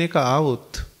ශ්‍රද්ධාව කියන එක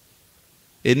ආවොත්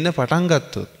එන්න පටන්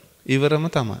ගත්තොත් ඉවරම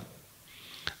තමයි.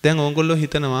 දැන් ඕගොල්ලෝ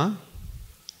හිතනවා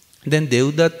දැන්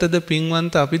දෙව්දත්තද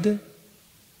පින්වන්ත අපිද?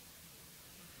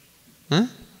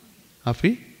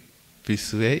 අපි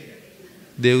පිස්සුවේයි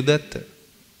දෙව්දත්ත.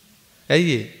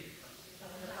 ඇයි ඒ?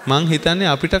 මං හිතන්නේ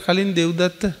අපිට කලින්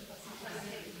දෙව්දත්ත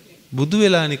බුදු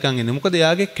වෙලා නිකන් ඉන්නේ. මොකද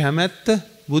එයාගේ කැමැත්ත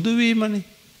බුදු වීමනේ.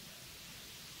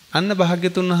 අන්න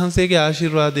භාග්‍යතුන් වහන්සේගේ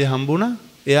ආශිර්වාදය හම්බුණා.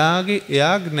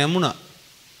 එයා නැමුණා.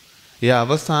 එයා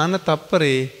අවසාන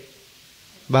තප්පරේ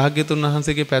භාග්‍යතුන්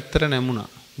වහන්සේගේ පැත්තට නැමුණා.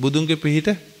 බුදුන්ගේ පිහිට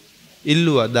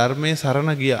ඉල්ලුවා. ධර්මයේ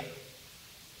සරණ ගියා.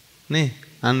 නේ?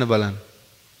 අන්න බලන්න.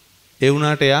 ඒ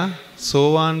වුණාට එයා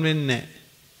සෝවාන් වෙන්නේ නැහැ.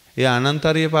 එයා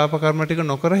අනන්තරීය පාප කර්ම ටික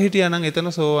නොකර හිටියා නම්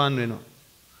එතන සෝවාන් වෙනවා.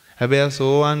 හැබැයි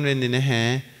සෝවාන් වෙන්නේ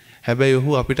නැහැ. හැබැයි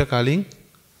ඔහු අපිට කලින්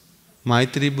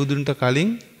මෛත්‍රී බුදුන්ට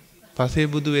කලින් පසේ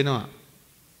බුදු වෙනවා.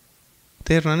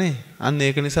 තේරුණානේ? අන්න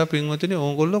ඒක නිසා පින්වතුනි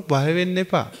ඕගොල්ලෝ බය වෙන්න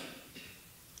එපා.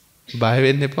 බය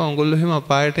වෙන්න එපා. ඕගොල්ලෝ එහෙම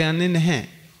අපායට යන්නේ නැහැ.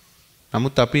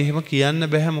 නමුත් අපි එහෙම කියන්න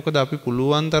බෑ. මොකද අපි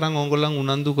පුළුවන් තරම් ඕගොල්ලන්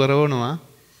උනන්දු කරවනවා.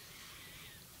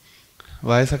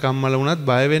 වයසක අම්මලා වුණත්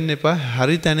බය වෙන්න එපා.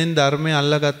 හරි තැනෙන් ධර්මය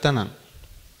අල්ලගත්තා නම්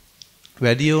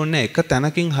වැඩි ඕනේ එක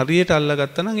තැනකින් හරියට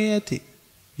අල්ලගත්තා නම් ඒ ඇති.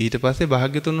 ඊට පස්සේ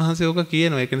භාග්‍යතුන් වහන්සේ ඕක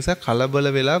කියනවා. ඒක නිසා කලබල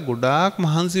වෙලා ගොඩාක්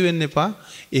මහන්සි වෙන්න එපා.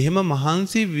 එහෙම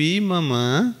මහන්සි වීමම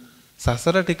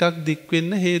සසර ටිකක් දික්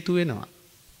වෙන්න හේතු වෙනවා.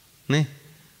 නේ?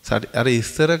 අර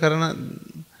ඉස්සර කරන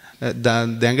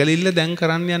දැඟලිල්ල දැන්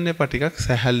කරන්න යන්න එපා. ටිකක්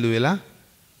සැහැල්ලු වෙලා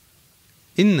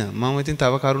ඉන්න. මම ඉතින්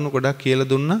තව කරුණු ගොඩක් කියලා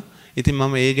දුන්නා. ඉතින්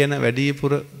මම ඒ ගැන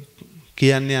වැඩිපුර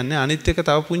කියන්න යන්නේ. අනිත් එක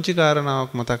තව පුංචි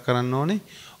කාරණාවක් මතක් කරන්න ඕනේ.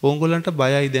 ඕගොල්ලන්ට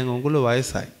බයයි දැන් ඕගොල්ලෝ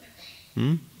වයසයි.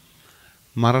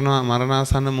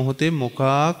 මරණාසන්න මොහොතේ මොකක්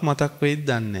මතක් වෙයිද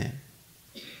දන්නේ නැහැ.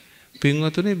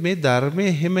 පින්වතුනි මේ ධර්මයේ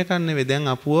එහෙම එකක් නෙවෙයි. දැන්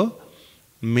අපුව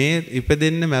මේ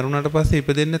ඉපදෙන්න මරුණට පස්සේ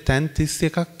ඉපදෙන්න තැන්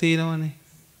 31ක් තියෙනවනේ.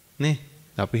 නේ?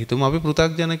 අපි හිතමු අපි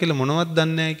පෘථග්ජන කියලා මොනවත්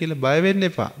දන්නේ නැහැ කියලා බය වෙන්න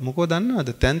එපා. මොකෝ දන්නවද?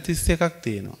 තැන් 31ක්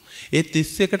තියෙනවා. ඒ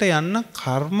 31ට යන්න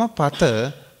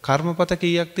කර්මපත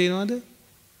කීයක් තියෙනවද?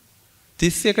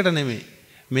 31ට නෙමෙයි.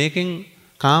 මේකෙන්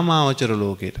කාමාවචර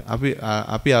ලෝකයට.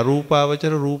 අපි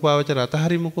අරූපාවචර රූපාවචර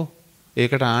අතහරිමුකෝ.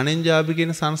 ඒකට ආනෙන්ජාබි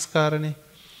කියන සංස්කාරනේ.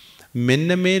 මෙන්න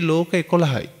මේ ලෝක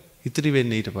 11යි. ඉතිරි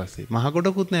වෙන්නේ ඊට පස්සේ. මහ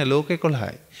ගොඩකුත් නෑ ලෝක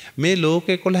 11යි. මේ ලෝක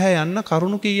 11 යන්න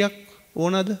කරුණු කීයක්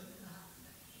ඕනද?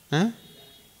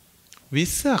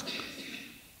 20ක්.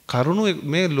 කරුණු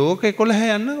මේ ලෝක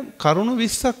 11 යන්න කරුණු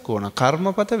 20ක් ඕන.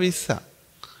 කර්මපත 20ක්.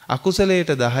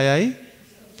 අකුසලයට 10යි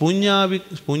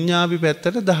පුඤ්ඤාභි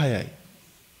පැත්තට 10යි.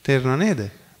 තේරුණා නේද?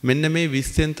 මෙන්න මේ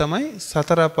 20න් තමයි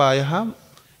සතර අපාය හා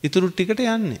ඉතුරු ටිකට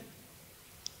යන්නේ.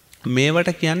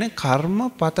 මේවට කියන්නේ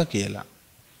කර්මපත කියලා.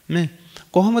 නේ?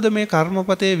 කොහොමද මේ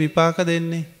කර්මපතේ විපාක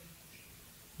දෙන්නේ?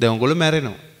 දැන් ඔයගොල්ලෝ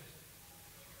මැරෙනවා.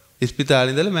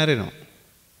 ඉස්පිතාලේ ඉඳලා මැරෙනවා.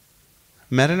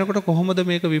 මැරෙනකොට කොහොමද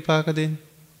මේක විපාක දෙන්නේ?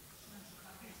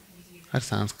 අර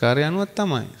සංස්කාරය අනුව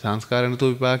තමයි.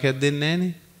 සංස්කාරයනතු විපාකයක් දෙන්නේ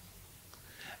නැහනේ.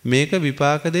 මේක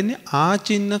විපාක දෙන්නේ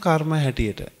ආචින්න කර්ම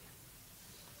හැටියට.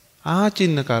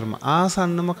 ආචින්න කර්ම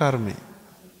ආසන්නම කර්මය.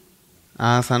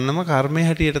 ආසන්නම කර්මය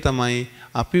හැටියට තමයි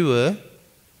අපිව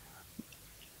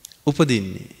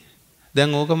උපදින්නේ.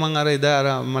 දැන් ඕක මං අර එදා අර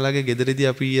අම්මලාගේ ගෙදරදී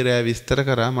අපි ඊයේ රෑ විස්තර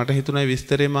කරා. මට හිතුණා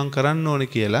විස්තරේ මං කරන්න ඕනේ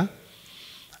කියලා.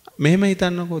 මෙහෙම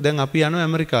හිතන්නකෝ. දැන් අපි යනවා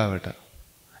ඇමරිකාවට.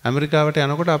 ඇමරිකාවට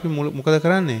යනකොට අපි මොකද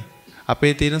කරන්නේ?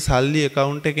 අපේ තියෙන සල්ලි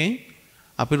account එකෙන්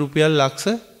අපි රුපියල්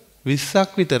ලක්ෂ 20ක්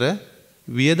විතර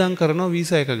වියදම් කරනවා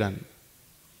වීසා එක ගන්න.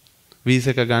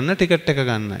 වීසා එක ගන්න ටිකට් එක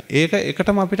ගන්න. ඒක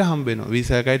එකටම අපිට හම්බ වෙනවා.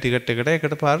 වීසා එකයි ටිකට් එකට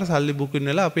එකපාර සල්ලි බුකින්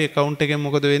වෙලා අපේ account එකෙන්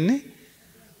මොකද වෙන්නේ?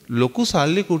 ලොකු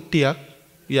සල්ලි කුට්ටියක්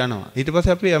යනවා. ඊට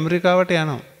පස්සේ අපි ඇමරිකාවට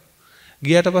යනවා.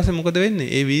 ගියාට පස්සේ මොකද වෙන්නේ?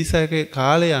 ඒ වීසා එකේ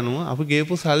කාලය අනුව අපි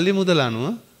ගෙවපු සල්ලි මුදල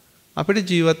අනුව අපිට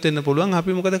ජීවත් වෙන්න පුළුවන්.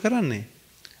 අපි මොකද කරන්නේ?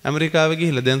 ඇමරිකාවේ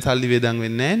ගිහිල්ලා දැන් සල්ලි වේදන්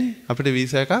වෙන්නේ නැහනේ. අපිට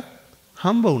වීසා එකක්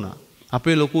හම්බ වුණා.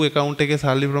 අපේ ලොකු account එකේ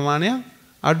සල්ලි ප්‍රමාණය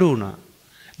අඩු වුණා.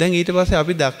 දැන් ඊට පස්සේ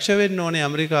අපි දක්ෂ වෙන්න ඕනේ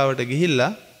ඇමරිකාවට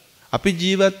ගිහිල්ලා අපි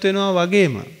ජීවත් වෙනවා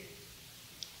වගේම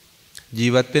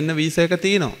ජීවත් වෙන්න වීසා එක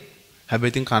තියෙනවා.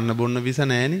 හැබැයි ඉතින් කන්න බොන්න වීසා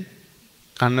නැහනේ.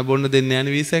 කන්න බොන්න දෙන්නේ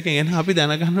නැහනේ වීසා එකෙන්. එහෙනම් අපි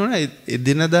දැනගන්න ඕනේ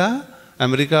එදිනදා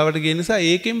ඇමරිකාවට ගිය නිසා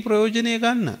ඒකෙන් ප්‍රයෝජනය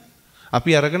ගන්න.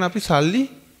 අපි අරගෙන අපි සල්ලි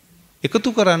එකතු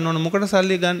කරන්න ඕන. මොකට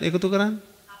සල්ලි ගන්න එකතු කරන්නේ?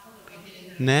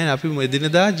 නෑ අපි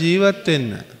එදිනදා ජීවත් වෙන්න.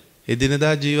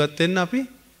 එදිනදා ජීවත් වෙන්න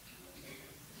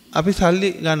අපි සල්ලි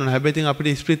ගන්න ඕන. හැබැයි ඉතින්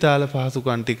අපිට ස්ප්‍රිතාල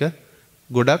පහසුකම් ටික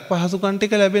ගොඩක් පහසුකම්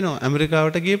ටික ලැබෙනවා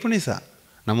ඇමරිකාවට ගියපු නිසා.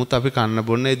 නමුත් අපි කන්න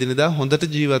බොන්න එදිනදා හොඳට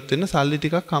ජීවත් වෙන්න සල්ලි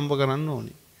ටිකක් හම්බ කරන්න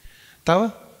ඕනේ.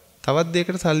 තවත්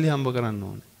දෙයකට සල්ලි හම්බ කරන්න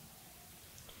ඕනේ.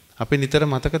 අපි නිතර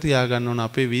මතක තියාගන්න ඕන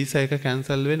අපේ වීසා එක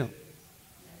කැන්සල් වෙනවා.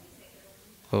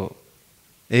 ඔව්.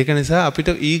 ඒක නිසා අපිට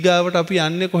ඊගාවට අපි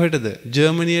යන්නේ කොහෙටද?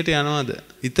 ජර්මනියට යනවද?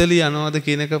 ඉතාලිය යනවද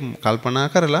කියන එක කල්පනා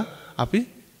කරලා අපි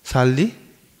සල්ලි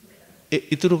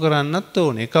ඉතුරු කරන්නත්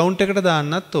ඕනේ. account එකට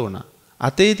දාන්නත් ඕන.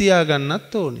 අතේ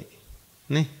තියාගන්නත් ඕනේ.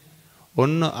 නේ?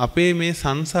 ඔන්න අපේ මේ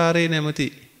සංසාරේ නැමැති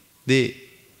දේ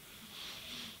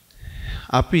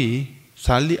අපි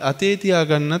සල්ලි අතේ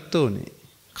තියාගන්නත් ඕනේ.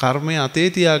 කර්මය අතේ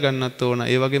තියාගන්නත් ඕන.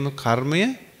 ඒ වගේම කර්මය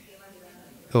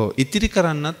ඉතිරි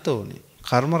කරන්නත් ඕනේ.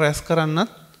 කර්ම රැස්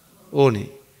කරන්නත් ඕනේ.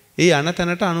 ඒ යන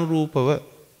තැනට අනුරූපව.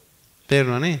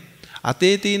 තේරුණානේ?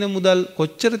 අතේ තියෙන මුදල්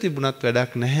කොච්චර තිබුණත්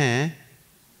වැඩක් නැහැ.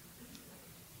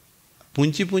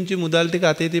 පුංචි මුදල් ටික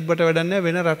අතේ තිබ්බට වැඩක් නැහැ.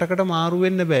 වෙන රටකට මාරු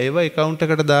වෙන්න බෑ. ඒවා account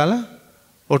එකට දාලා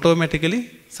ඔටෝමැටිකලි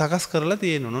සකස් කරලා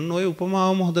තියෙනවා. ඔන්න ඔය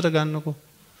උපමාවම හොදට ගන්නකෝ.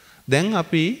 දැන්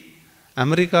අපි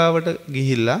ඇමරිකාවට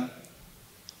ගිහිල්ලා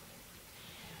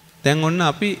දැන් ඔන්න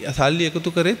අපි සල්ලි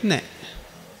එකතු කරෙත් නැහැ.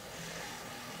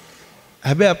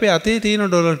 හැබැයි අපේ අතේ තියෙන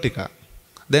ඩොලර් ටික.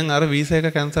 දැන් අර වීසා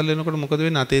එක කැන්සල් වෙනකොට මොකද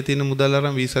වෙන්නේ? අතේ තියෙන මුදල්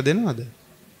අරන් වීසා දෙනවද?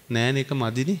 නෑනේ, ඒක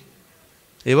මදිනේ.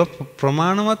 ඒවා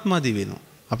ප්‍රමාණවත් මදි වෙනවා.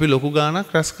 අපි ලොකු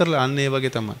ගාණක් රැස් කරලා අන්න ඒ වගේ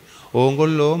තමයි.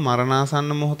 ඕගොල්ලෝ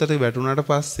මරණාසන්න මොහොතට වැටුණාට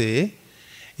පස්සේ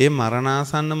ඒ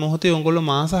මරණාසන්න මොහොතේ ඕගොල්ලෝ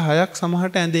මාස 6ක්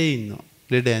සමහරට ඇඳේ ඉන්නවා.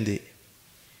 ලෙඩ ඇඳේ.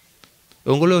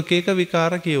 ඔයගොල්ලෝ එක එක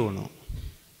විකාර කියවනවා.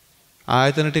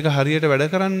 ආයතන ටික හරියට වැඩ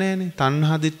කරන්නේ නැහනේ.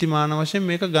 තණ්හා දිට්ඨි මාන වශයෙන්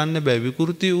මේක ගන්න බෑ.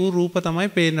 විකෘති වූ රූප තමයි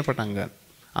පේන්න පටන් ගන්න.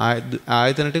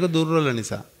 ආයතන ටික දුර්වල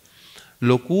නිසා.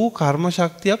 ලොකු කර්ම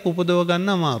ශක්තියක් උපදව ගන්න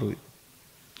අමාරුයි.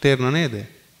 තේරුණා නේද?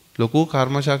 ලොකු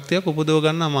කර්ම ශක්තියක් උපදව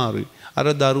ගන්න අමාරුයි.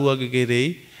 අර දරුවගේ කෙරෙහි,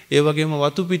 ඒ වගේම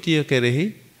වතු පිටිය කෙරෙහි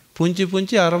පුංචි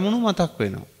පුංචි අරමුණු මතක්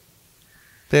වෙනවා.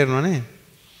 තේරුණා නේද?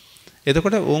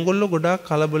 එතකොට ඕගොල්ලෝ ගොඩාක්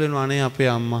කලබල වෙනවා. අනේ අපේ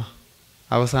අම්මා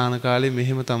අවසාන කාලේ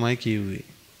මෙහෙම තමයි කිව්වේ.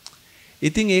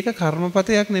 ඉතින් ඒක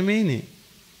කර්මපතයක් නෙමෙයිනේ.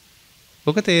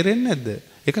 ඔක තේරෙන්නේ නැද්ද?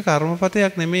 ඒක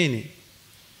කර්මපතයක් නෙමෙයිනේ.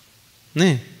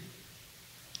 නේ?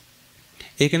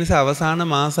 ඒක නිසා අවසාන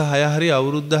මාස 6 හරි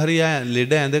අවුරුද්ද හරි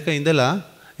ලෙඩ ඇඳක ඉඳලා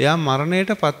එයා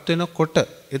මරණයටපත් වෙනකොට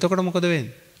එතකොට මොකද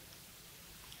වෙන්නේ?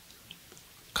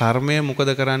 කර්මය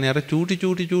මොකද කරන්නේ? අර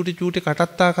චූටි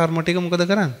කටත්තා කර්ම ටික මොකද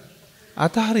කරන්නේ?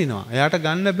 අතහරිනවා. එයාට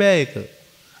ගන්න බෑ ඒක.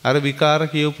 අර විකාර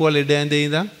කියවපුවා ලෙඩ ඇඳේ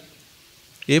ඉඳන්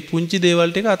ඒ පුංචි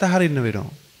දේවල් ටික අතහරින්න වෙනවා.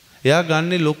 එයා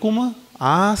ගන්නේ ලොකුම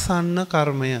ආසන්න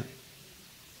කර්මය.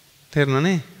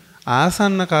 තේරුණානේ?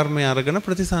 ආසන්න කර්මය අරගෙන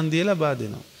ප්‍රතිසන්දිය ලබා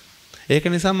දෙනවා. ඒක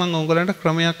නිසා මම ඔයගොල්ලන්ට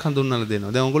ක්‍රමයක් හඳුන්වලා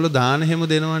දෙනවා. දැන් ඔයගොල්ලෝ දාන හැම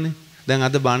දෙනවනේ. දැන්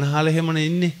අද බණහාල හැමනේ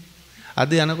ඉන්නේ.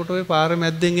 අද යනකොට ඔය පාර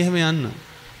මැද්දෙන් එහෙම යන්න.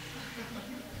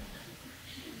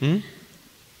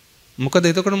 මොකද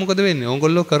එතකොට මොකද වෙන්නේ?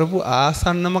 ඔයගොල්ලෝ කරපු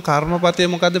ආසන්නම කර්මපතේ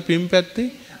මොකද්ද? පින්පැත්තේ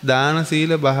දාන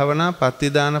සීල භාවනා පත්ති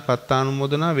දාන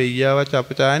පත්තානුමෝදනා වෙය්‍යාවච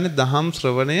අපචායන දහම්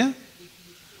ශ්‍රවණය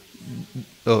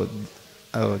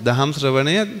දහම්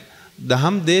ශ්‍රවණය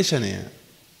දහම් දේශනය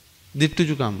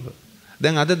දිට්ඨුජුකම්බ.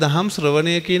 දැන් අද දහම්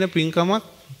ශ්‍රවණය කියන පින්කමක්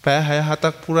පැය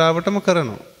 6-7ක් පුරාවටම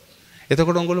කරනවා.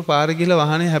 එතකොට ඔයගොල්ලෝ පාරේ ගිහලා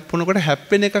වාහනේ හැප්පුණකොට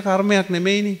හැප්පෙන එක කර්මයක්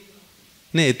නෙමෙයිනේ.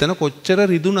 නේ එතන කොච්චර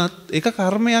රිදුනත් ඒක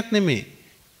කර්මයක් නෙමෙයි.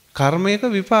 කර්මයක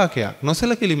විපාකයක්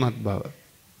නොසලකිලිමත් බව.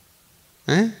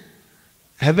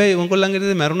 හැබැයි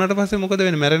ඔයගොල්ලන්ගේ මරුණාට පස්සේ මොකද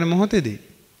වෙන්නේ? මැරෙන මොහොතේදී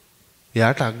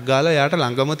එයාට අග්ගාලා එයාට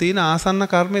ළඟම තියෙන ආසන්න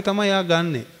කර්මය තමයි එයා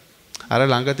ගන්නෙ. අර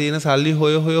ළඟ තියෙන සල්ලි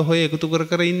හොය එකතු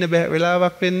කර ඉන්න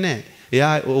වෙලාවක් වෙන්නේ නැහැ.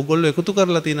 එයා ඕගොල්ලෝ එකතු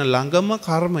කරලා තියෙන ළඟම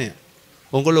කර්මය,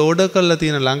 ඕගොල්ලෝ ඕඩර් කරලා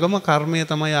තියෙන ළඟම කර්මය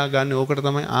තමයි එයා ගන්නෙ. ඕකට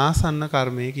තමයි ආසන්න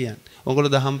කර්මය කියන්නේ.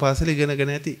 ඕගොල්ලෝ දහම් පාසල ඉගෙනගෙන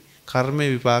ඇති.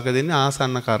 කර්මයේ විපාක දෙන්නේ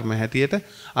ආසන්න කර්ම හැටියට.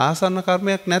 ආසන්න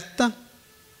කර්මයක් නැත්තම්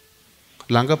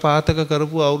ළඟ පාතක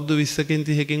කරපු අවුරුදු 20කින්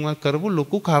 30කින්වත් කරපු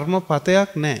ලොකු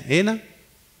කර්මපතයක් නැහැ. එහෙනම්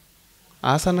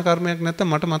ආසන්න කර්මයක් නැත්තම්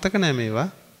මට මතක නැහැ මේවා.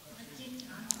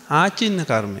 ආචින්න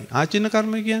කර්මය. ආචින්න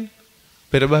කර්මය කියන්නේ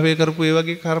පෙර භවයේ කරපු ඒ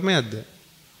වගේ කර්මයක්ද?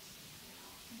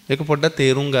 ඒක පොඩ්ඩක්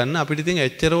තේරුම් ගන්න. අපිට ඉතින්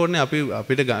එච්චර ඕනේ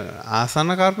අපිට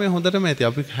ආසන්න කර්මය හොඳටම ඇති.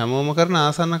 අපි හැමෝම කරන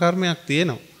ආසන්න කර්මයක්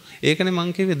තියෙනවා. ඒකනේ මං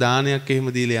කිව්වේ දානයක් එහෙම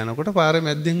දීලා යනකොට පාරේ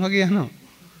මැද්දෙන් වගේ යනවා.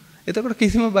 එතකොට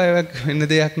කිසිම බයක් වෙන්න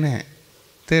දෙයක් නැහැ.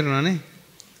 තේරුණානේ?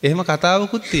 එහෙම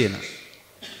කතාවකුත්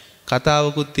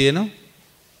තියෙනවා.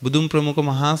 බුදුන් ප්‍රමුඛ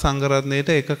මහා සංඝරත්නයට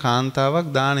එක කාන්තාවක්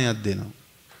දානයක් දෙනවා.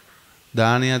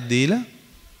 දානයක් දීලා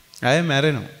අය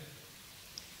මැරෙනවා.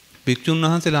 භික්ෂුන්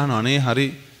වහන්සේලා අහනවා අනේ හරි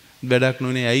වැඩක්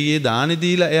නුනේ. ඇයි ඒ දානි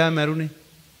දීලා එයා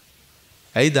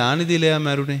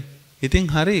මැරුණේ? ඉතින්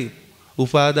හරි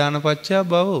උපාදානපච්චය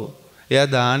භවෝ. එයා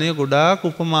දානය ගොඩාක්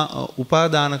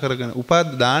උපාදාන කරගෙන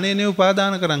දානයනේ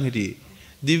උපාදාන කරන් හිටියේ.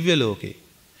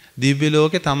 දිව්‍ය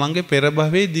ලෝකේ තමන්ගේ පෙර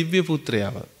භවයේ දිව්‍ය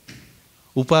පුත්‍රයව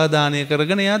උපාදානය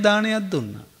කරගෙන එයා දානයක්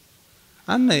දුන්නා.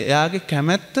 අන්න එයාගේ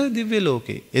කැමැත්ත දිව්‍ය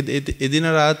ලෝකේ. එදින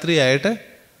රාත්‍රියේ ඇයට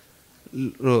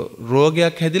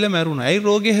රෝගයක් හැදිලා මැරුණා. ඇයි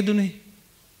රෝගේ හැදුනේ?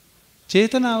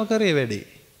 චේතනාව කරේ වැඩේ.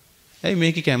 ඇයි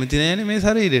මේක කැමති නෑනේ මේ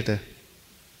ශරීරෙට?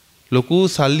 ලොකු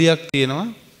සල්ලියක් තියෙනවා.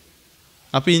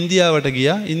 අපි ඉන්දියාවට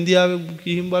ගියා. ඉන්දියාවේ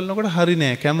ගිහින් බලනකොට හරි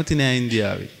නෑ, කැමති නෑ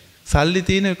ඉන්දියාවේ. සල්ලි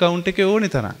තියෙන account එකේ ඕනේ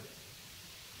තරම්.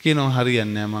 කියනවා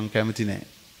හරියන්නේ නෑ, මං කැමති නෑ.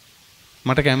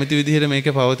 මට කැමති විදිහට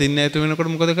මේකේ පවතින්නේ නැතු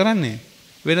වෙනකොට මොකද කරන්නේ?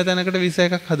 වෙන තැනකට විසා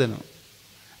එකක් හදනවා.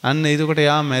 අන්න එතකොට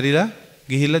යා මැරිලා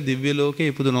ගිහිල්ලා දිව්‍ය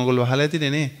ලෝකේ ඉපදුන. ඕගොල්ලෝ අහලා ඇතිනේ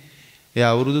නේ.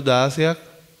 එයා අවුරුදු 16ක්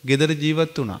ගෙදර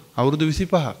ජීවත් වුණා. අවුරුදු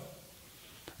 25ක්.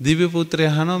 දිව්‍ය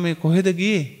පුත්‍රයා අහනවා මේ කොහෙද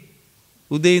ගියේ?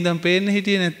 උදේ ඉඳන් පේන්නේ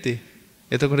හිටියේ නැත්තේ.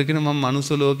 එතකොට කියන මම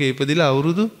මනුස්ස ලෝකේ ඉපදිලා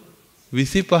අවුරුදු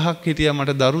 25ක් හිටියා.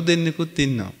 මට දරු දෙන්නෙකුත්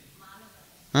ඉන්නවා.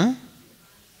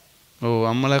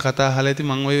 අම්මලා කතා අහලා ඇති.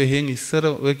 මම ඔය එහෙන් ඉස්සර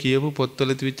ඔය කියපු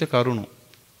පොත්වල තිබිච්ච කරුණු.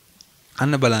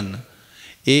 අන්න බලන්න.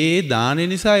 ඒ දානේ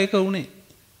නිසා ඒක උනේ.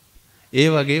 ඒ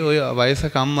වගේ ඔය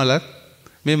වයසක අම්මලත්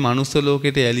මේ මනුස්ස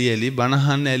ලෝකෙට ඇලි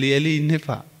බනහන්න ඇලි ඉන්න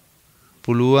එපා.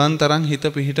 පුළුවන් තරම් හිත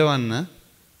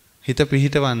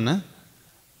පිහිටවන්න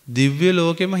දිව්‍ය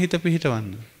ලෝකෙම හිත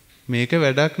පිහිටවන්න. මේක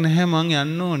වැඩක් නැහැ, මං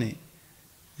යන්න ඕනේ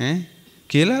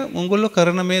කියලා මොංගොල්ලෝ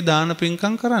කරන මේ දාන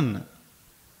පින්කම් කරන්න.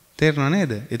 තේරුණා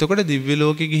නේද? එතකොට දිව්‍ය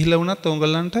ලෝකෙ ගිහිලා වුණත්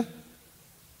ඕගොල්ලන්ට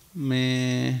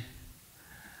මේ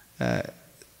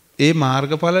ඒ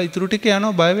මාර්ගඵල ඉතුරු ටික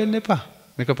යනවා බය වෙන්න එපා.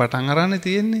 මේක පටන් අරන්නේ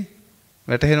තියෙන්නේ.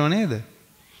 වැටහෙනව නේද?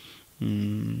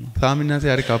 ස්වාමීන්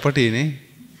වහන්සේ හරි කපටිනේ.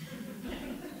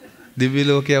 දිව්‍ය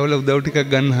ලෝකයේ අවල උදව් ටිකක්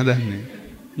ගන්න හදන්නේ.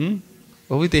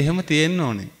 ඔවිත එහෙම තියෙන්න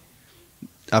ඕනේ.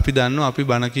 අපි දන්නවා අපි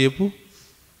බණ කියපු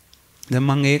දැන්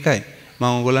මම ඒකයි. මම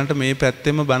ඔයගොල්ලන්ට මේ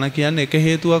පැත්තෙම බණ කියන්නේ එක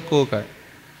හේතුවක් ඕකයි.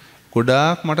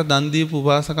 ගොඩාක් මට දන් දීපු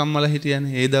උපාසකම්මල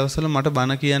හිටියනේ. ඒ දවස්වල මට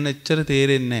බණ කියන්න එච්චර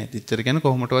තේරෙන්නේ නැහැ. එච්චර කියන්නේ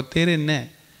කොහොමදවත් තේරෙන්නේ නැහැ.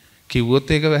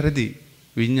 කිව්වොත් ඒක වැරදි.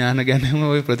 විඥාන ගැනම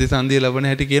ওই ප්‍රතිසන්දිය ලැබෙන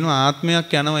හැටි කියනවා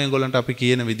ආත්මයක් යනවා ඒගොල්ලන්ට අපි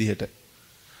කියන විදිහට.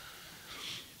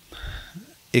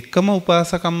 එකම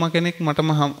උපාසකම්ම කෙනෙක්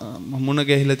මටම මුණ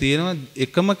ගැහිලා තියෙනවා.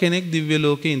 එකම කෙනෙක් දිව්‍ය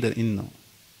ලෝකේ ඉන්නවා.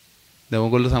 දැන්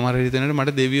ඔයගොල්ලෝ සමහර හිතනට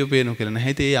මට දෙවියෝ පේනවා කියලා.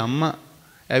 නැහැ. ඒ අම්මා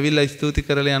ඇවිල්ලා ස්තුති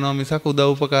කරලා යනවා මිසක් උදව්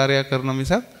උපකාරයක් කරනවා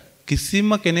මිසක්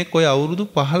කිසිම කෙනෙක් ඔය අවුරුදු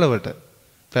 15ට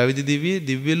පැවිදි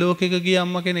දිව්‍ය ලෝකෙක ගිය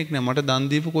අම්මා කෙනෙක් නෑ. මට දන්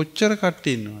දීපු කොච්චර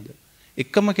කට්ටිය ඉන්නවද?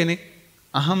 එකම කෙනෙක්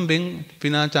අහම්බෙන්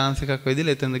පිනා chance එකක්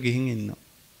වෙදිලා එතනද ගිහින් ඉන්නවා.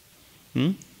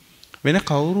 වෙන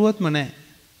කවුරුවත්ම නෑ.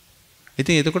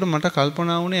 ඉතින් එතකොට මට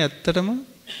කල්පනා වුණේ ඇත්තටම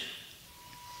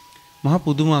මහා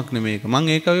පුදුමයක් නෙමේක. මම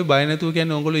ඒකවේ බය නැතුව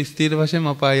කියන්නේ ඕගොල්ලෝ ස්ථීර වශයෙන්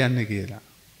අපාය යන්නේ කියලා.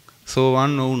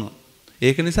 සෝවන් නොවුනොත්.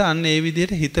 ඒක නිසා අන්න ඒ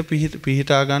විදිහට හිත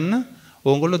පිහිටා ගන්න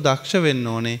ඕගොල්ලෝ දක්ෂ වෙන්න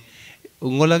ඕනේ.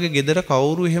 උංගලගේ ගෙදර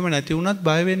කවුරු එහෙම නැති වුණත්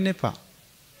බය වෙන්න එපා.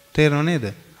 තේරෙනව නේද?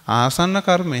 ආසන්න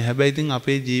කර්මය. හැබැයි ඉතින්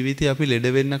අපේ ජීවිතේ අපි ලෙඩ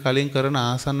වෙන්න කලින් කරන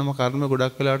ආසන්නම කර්ම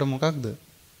ගොඩක් වෙලාවට මොකක්ද?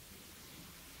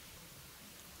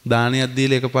 දානයක්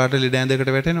දීලා එකපාරට ලෙඩ ඇඳකට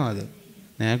වැටෙනවද?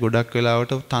 නෑ. ගොඩක්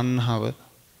වෙලාවට තණ්හාව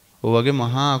ඔය වගේ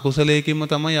මහා අකුසලයකින්ම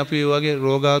තමයි අපි ඔය වගේ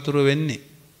රෝගාතුර වෙන්නේ.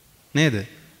 නේද?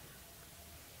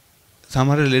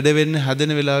 සමහර ලෙඩ වෙන්නේ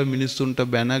හදන වෙලාවේ මිනිස්සුන්ට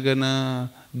බැනගෙන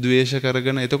ද්වේෂ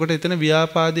කරගෙන එතකොට එතන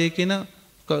ව්‍යාපාදයේ කියන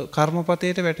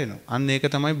කර්මපතේට වැටෙනවා. අන්න ඒක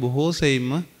තමයි බොහෝ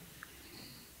සෙයින්ම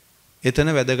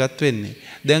එතන වැදගත් වෙන්නේ.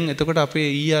 දැන් එතකොට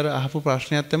අපේ අර අහපු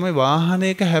ප්‍රශ්නයක් තමයි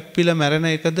වාහනයක හැප්පිලා මැරෙන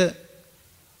එකද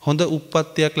හොඳ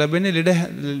උප්පත්තියක් ලැබෙන්නේ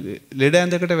ලෙඩ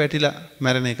ඇඳකට වැටිලා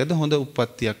මැරෙන එකද හොඳ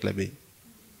උප්පත්තියක් ලැබෙන්නේ?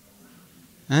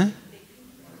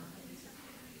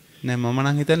 නෑ මම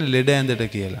නම් හිතන්නේ ලෙඩ ඇඳට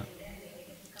කියලා.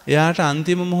 එයාට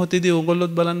අන්තිම මොහොතේදී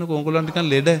ඕගොල්ලොත් බලන්නකෝ ඕගොල්ලන්ට නිකන්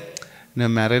ලෙඩ නෑ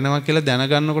මැරෙනවා කියලා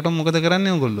දැනගන්නකොට මොකද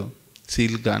කරන්නේ ඕගොල්ලෝ?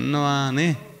 සීල් ගන්නවා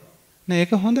නේ. නෑ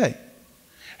ඒක හොඳයි.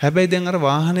 හැබැයි දැන් අර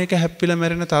වාහනයක හැප්පිලා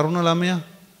මැරෙන තරුණ ළමයා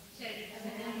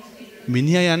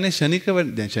මිනිහා යන්නේ ෂණිකව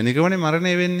දැන් ෂණිකවනේ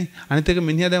මරණය වෙන්නේ. අනිත් එක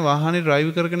මිනිහා දැන් වාහනේ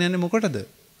ඩ්‍රයිව් කරගෙන යන්නේ මොකටද?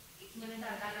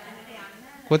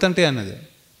 කොතනට යන්නද?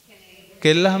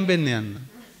 කෙල්ල හම්බෙන්න යන්න.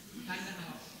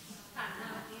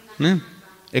 නේ?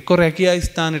 එක්ක රැකියා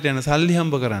ස්ථානෙට යන සල්ලි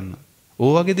හම්බ කරන්න.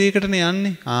 ඕ වගේ දෙයකටනේ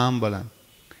යන්නේ. ආම් බලන්න.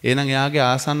 එහෙනම් එයාගේ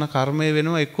ආසන්න කර්මය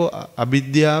වෙනවා එක්ක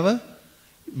අවිද්‍යාව,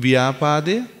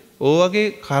 ව්‍යාපාදය, ඕ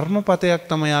වගේ කර්මපතයක්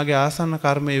තමයි එයාගේ ආසන්න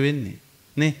කර්මය වෙන්නේ.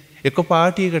 නේ? එක්ක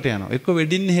පාටි එකට යනවා. එක්ක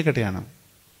වෙඩින් එකකට යනවා.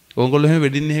 ඕගොල්ලෝ එහෙම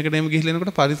වෙඩින් එකකට එම ගිහිල්ලා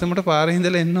එනකොට පරිස්සමට පාරේ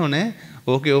ඉඳලා එන්න ඕනේ.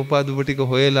 ඕකේ ඕපාදුප ටික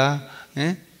හොයලා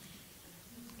ඈ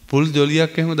පුල්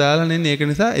ජොලියක් එහෙම දාලා නෙන්නේ. ඒක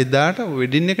නිසා එදාට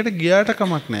වෙඩින් එකට ගියාට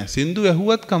කමක් නැහැ. සින්දු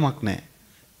ඇහුවත් කමක් නැහැ.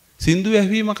 සින්දු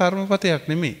ඇහවීම කර්මපතයක්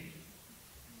නෙමෙයි.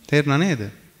 තේරුණා නේද?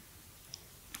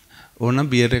 ඕනම්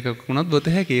බියර් එකක් වුණත් බොත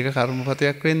හැකි. ඒක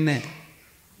කර්මපතයක් වෙන්නේ නැහැ.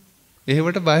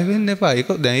 එහෙවට බය වෙන්න එපා. ඒක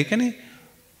දැන් ඒකනේ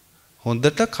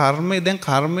හොඳට කර්මය දැන්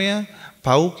කර්මය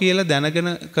පව් කියලා දැනගෙන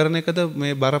කරන එකද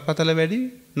මේ බරපතල වැඩි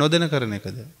නොදැන කරන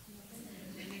එකද?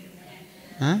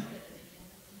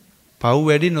 පව්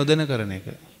වැඩි නොදැන කරන එක.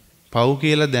 පව්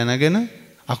කියලා දැනගෙන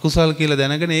අකුසල් කියලා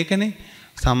දැනගෙන ඒකනේ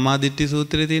සම්මාදිට්ඨි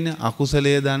සූත්‍රයේ තියෙන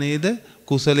අකුසලයේ ධනේද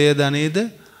කුසලයේ ධනේද.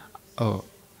 ඔව්.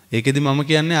 ඒකෙදි මම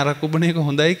කියන්නේ අරක්කු බොන එක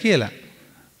හොඳයි කියලා.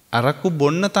 අරක්කු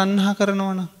බොන්න තණ්හා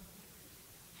කරනවනම්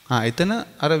එතන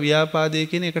අර ව්‍යාපාදයේ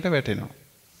කියන එකට වැටෙනවා.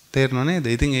 තේරෙනව නේද?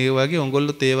 ඉතින් ඒ වගේ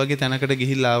ඔයගොල්ලොත් ඒ වගේ තැනකට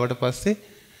ගිහිල්ලා ආවට පස්සේ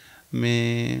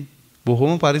මේ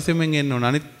බොහොම පරිස්සමෙන් එන්න ඕන.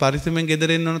 අනිත් පරිස්සමෙන්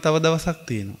ගෙදර එන්න ඕන තව දවසක්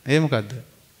තියෙනවා. ඒ මොකද්ද?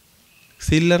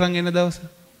 සිල් අරන් එන දවස.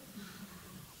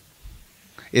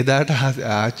 එදාට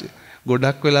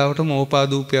ගොඩක් වෙලාවට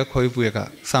මෝපාදූපයක් හොයපු එක.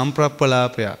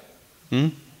 සම්ප්‍රප්පලාපයක්.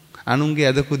 අනුන්ගේ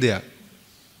ඇදකු දෙයක්.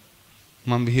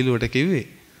 මම විහිළුවට කිව්වේ.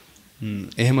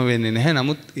 එහෙම වෙන්නේ නැහැ.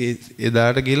 නමුත්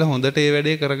එදාට ගිහලා හොඳට ඒ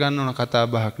වැඩේ කරගන්න ඕන කතා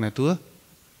බහක් නැතුව.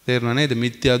 තේරුණා නේද?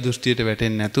 මිත්‍යා දෘෂ්ටියට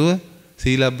වැටෙන්නේ නැතුව,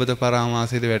 සීලබ්බත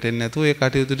පරාමාසයට වැටෙන්නේ නැතුව ඒ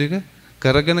කටයුතු ටික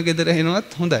කරගෙන ගෙදර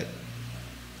එනවත් හොඳයි.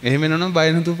 එහෙම වෙනවනම් බය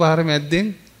නැතුව පාර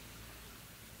මැද්දෙන්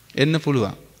එන්න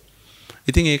පුළුවන්.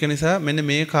 ඉතින් ඒක නිසා මෙන්න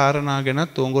මේ කාරණා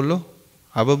ගැනත් ඕගොල්ලෝ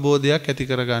අවබෝධයක් ඇති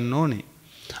කරගන්න ඕනේ.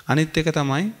 අනිත් එක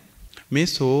තමයි මේ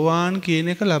සෝවාන්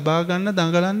කියන එක ලබා ගන්න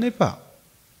දඟලන්න එපා.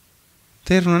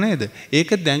 තේරුණා නේද? ඒක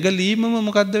දැඟලීමම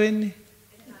මොකද්ද වෙන්නේ?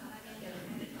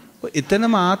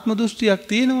 එතනම ආත්ම දෘෂ්ටියක්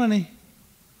තියෙනවනේ.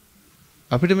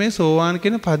 අපිට මේ සෝවාන්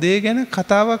කියන පදේ ගැන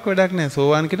කතාවක් වැඩක් නැහැ.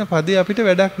 සෝවාන් කියන පදේ අපිට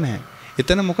වැඩක් නැහැ.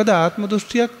 එතන මොකද ආත්ම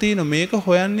දෘෂ්ටියක් තියෙනවා. මේක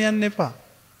හොයන්න යන්න එපා.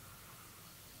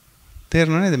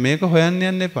 තේරෙනව නේද? මේක හොයන්න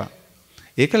යන්න එපා.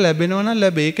 ඒක ලැබෙනවා නම්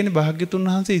ලැබේ. ඒකනේ භාග්‍යතුන්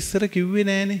වහන්සේ ඉස්සර කිව්වේ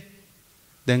නෑනේ.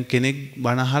 දැන් කෙනෙක්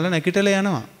බණ අහලා නැගිටලා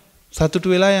යනවා.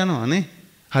 සතුටු වෙලා යනවා නේ.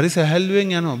 හරි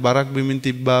සැහැල්ලුවෙන් යනවා. බරක් බිමින්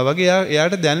තිබ්බා වගේ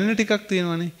එයාට දැනෙන ටිකක්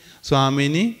තියෙනවානේ.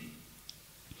 ස්වාමීනි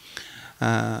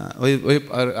ඔය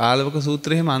ආලවක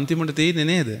සූත්‍රය එහෙම අන්තිමට තියෙන්නේ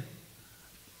නේද?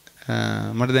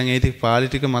 මට දැන් ඒ ටික පාළි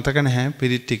ටික මතක නැහැ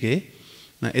පිරිත් ටිකේ.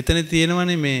 එතන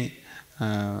තියෙනවනේ මේ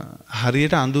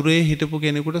හරියට අඳුරේ හිටපු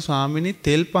කෙනෙකුට ස්වාමීනි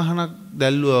තෙල් පහනක්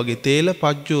දැල්ලුවා වගේ තේල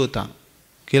පජ්ජෝතං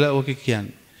කියලා ඔක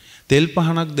කියන්නේ. තෙල්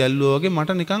පහනක් දැල්ලුවා වගේ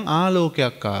මට නිකන්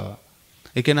ආලෝකයක් ආවා.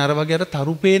 ඒ කියන්නේ අර වගේ අර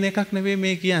තරු පේන එකක් නෙවෙයි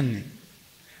මේ කියන්නේ.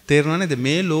 තේරෙනව නේද?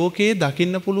 මේ ලෝකේ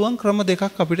දකින්න පුළුවන් ක්‍රම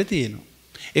දෙකක් අපිට තියෙනවා.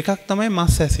 එකක් තමයි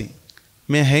මස් ඇසින්.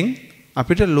 මේ ඇහෙන්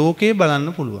අපිට ලෝකේ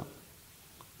බලන්න පුළුවන්.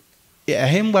 ඒ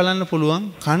ඇහෙන් බලන්න පුළුවන්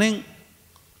කනෙන්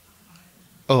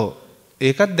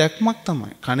ඒකත් දැක්මක්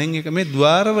තමයි. කනෙන් එක මේ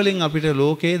ద్వාර වලින් අපිට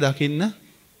ලෝකේ දකින්න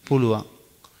පුළුවන්.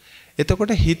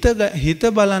 එතකොට හිත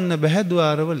බලන්න බෑ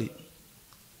ద్వාර වලින්.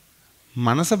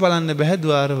 මනස බලන්න බෑ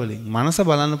ద్వාර වලින්. මනස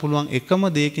බලන්න පුළුවන් එකම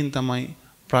දෙයකින් තමයි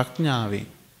ප්‍රඥාවෙන්.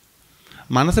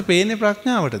 මනස පේන්නේ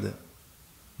ප්‍රඥාවටද?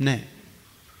 නෑ.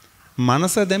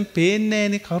 මනස දැන් පේන්නේ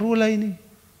නෑනේ කරුවලයිනේ.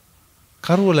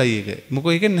 කරුවලයි එක.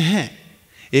 මොකෝ ඒක නැහැ.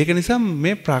 ඒක නිසා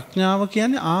මේ ප්‍රඥාව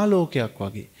කියන්නේ ආලෝකයක්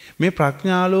වගේ. මේ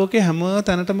ප්‍රඥාලෝකේ හැම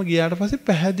තැනටම ගියාට පස්සේ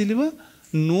පැහැදිලිව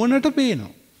නුවණට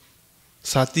පේනවා.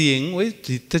 සතියෙන් ওই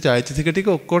චිත්ත චෛතසික ටික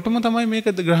ඔක්කොටම තමයි මේක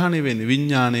ග්‍රහණය වෙන්නේ.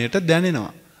 විඥාණයට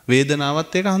දැනෙනවා.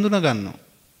 වේදනාවත් ඒක හඳුනා ගන්නවා.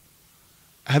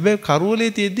 හැබැයි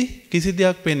කරුවලේ තියෙද්දි කිසි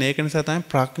දෙයක් පේන්නේ. ඒක නිසා තමයි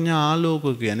ප්‍රඥා ආලෝක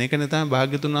කියන්නේ. ඒක නිසා තමයි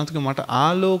භාග්‍යතුන් වහන්සේ මට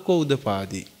ආලෝකෝ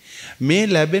උදපාදී. මේ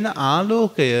ලැබෙන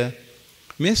ආලෝකය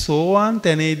මේ සෝවාන්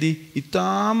තැනේදී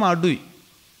ඊටාම අඩුයි.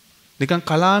 නිකන්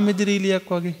කලාමෙදිරිලියක්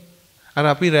වගේ. අර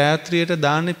අපි රාත්‍රියට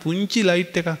දාන්නේ පුංචි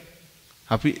ලයිට් එකක්.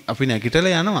 අපි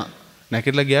නැගිටලා යනවා.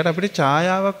 නැගිටලා ගියාට අපිට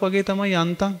ඡායාවක් වගේ තමයි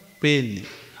යන්තම් පේන්නේ.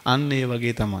 අන්න ඒ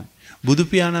වගේ තමයි. බුදු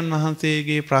පියාණන්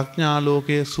වහන්සේගේ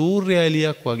ප්‍රඥාලෝකයේ සූර්ය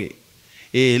එළියක් වගේ.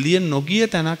 ඒ එළිය නොගිය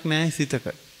තැනක් නැහැ සිතක.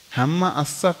 හැම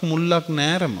අස්සක් මුල්ලක්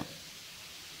නැරම.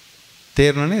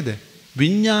 තේරුණා නේද?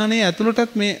 විඥානයේ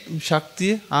ඇතුළටත් මේ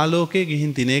ශක්තිය ආලෝකයේ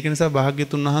ගිහින් තිනේ. ඒක නිසා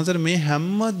භාග්‍යතුන් වහන්සේ මේ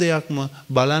හැම දෙයක්ම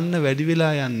බලන්න වැඩි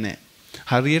වෙලා යන්නේ.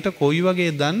 හරියට කොයි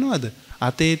වගේ දන්නවද?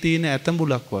 අතේ තියෙන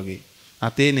ඇතඹුලක් වගේ.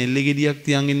 අතේ නෙල්ලි ගෙඩියක්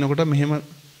තියන් ඉන්නකොට මෙහෙම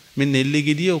මේ නෙල්ලි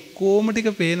ගෙඩිය ඔක්කොම ටික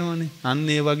පේනවනේ. අන්න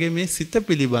ඒ වගේ මේ සිත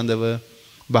පිළිබඳව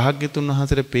භාග්‍යතුන්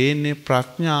වහන්සේට පේන්නේ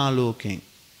ප්‍රඥා ආලෝකයෙන්.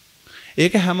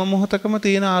 ඒක හැම මොහොතකම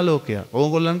තියෙන ආලෝකයක්.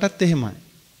 ඕගොල්ලන්ටත් එහෙමයි.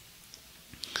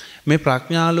 මේ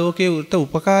ප්‍රඥාලෝකයට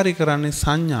උපකාරී කරන්නේ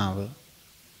සංඥාව.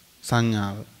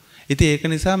 ඉතින් ඒක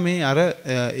නිසා මේ අර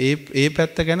ඒ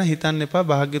පැත්ත ගැන හිතන්න එපා.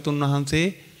 භාග්‍යතුන් වහන්සේ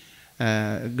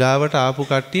ගාවට ආපු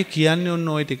කට්ටිය කියන්නේ ඔන්න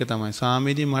ওই ටික තමයි.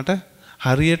 ස්වාමීනි මට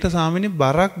හරියට ස්වාමීනි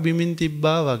බරක් බිමින්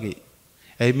තිබ්බා වගේ.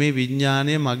 ඇයි මේ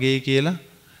විඥානය මගේ කියලා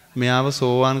මෙයාව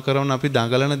සෝවාන් කරවන අපි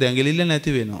දඟලන දැඟලිල්ල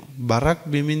නැති වෙනවා. බරක්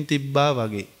බිමින් තිබ්බා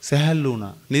වගේ. සැහැල්ලු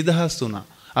වුණා, නිදහස් වුණා.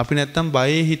 අපි නැත්තම්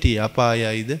බයේ හිටියේ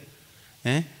අපායයිද?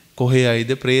 කොහේ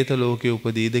ආයිද പ്രേත ලෝකේ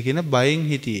උපදීද කියන බයෙන්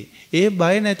හිටියේ. ඒ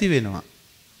බය නැති වෙනවා.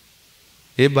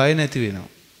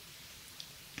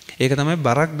 ඒක තමයි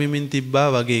බරක් බිමින් තිබ්බා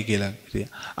වගේ කියලා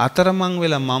කියනවා. අතරමං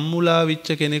වෙලා මම්මුලා විච්ච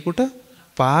කෙනෙකුට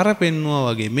පාර පෙන්නුවා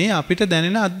වගේ. මේ අපිට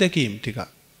දැනෙන අත්දැකීම් ටික.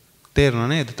 තේරෙනව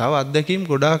නේද? තව අත්දැකීම්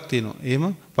ගොඩාක් තියෙනවා. එහෙම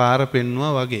පාර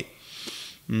පෙන්නුවා වගේ.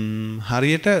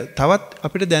 හරියට තවත්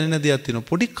අපිට දැනෙන දෙයක් තියෙනවා.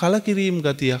 පොඩි කලකිරීම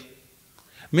ගතියක්.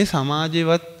 මේ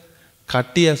සමාජයේවත්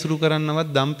කට්ටිය ඇසුරු කරන්නවත්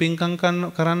දම්පින්කම්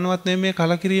කරන්නවත් නෙමෙයි මේ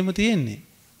කලකිරීම තියෙන්නේ.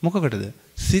 මොකකටද?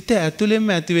 සිත ඇතුළෙන්ම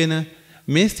ඇති වෙන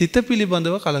මේ සිත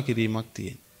පිළිබඳව කලකිරීමක්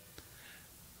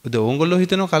තියෙනවා. ඕගොල්ලෝ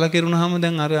හිතනවා කලකිරුණාම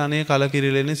දැන් අර අනේ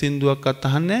කලකිරිලෙන්නේ සින්දුවක්වත්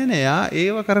අහන්නේ නැහැ නේ. එයා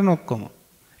ඒව කරන ඔක්කොම.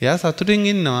 එයා සතුටින්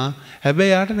ඉන්නවා.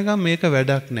 හැබැයි යාට නිකන් මේක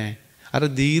වැඩක් නැහැ. අර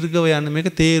දීර්ඝව යන මේක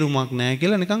තේරුමක් නැහැ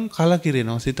කියලා නිකන්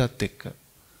කලකිරෙනවා සිතත් එක්ක.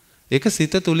 ඒක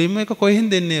සිත තුලින්ම ඒක කොහෙන්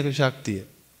දෙන්නේ ඒක ශක්තිය.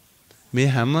 මේ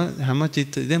හැම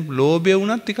චිත්ත දැන් ලෝභය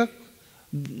වුණත් ටිකක්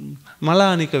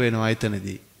මලානික වෙනවා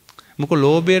එතනදී. මොකද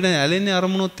ලෝභයට ඇලෙන්නේ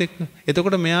අරමුණොත් එක්ක.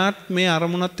 එතකොට මෙයාත් මේ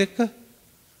අරමුණත් එක්ක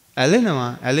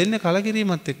ඇලෙනවා. ඇලෙන්නේ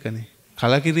කලකිරීමත් එක්කනේ.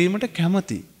 කලකිරීමට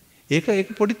කැමති.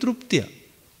 ඒක පොඩි තෘප්තියක්.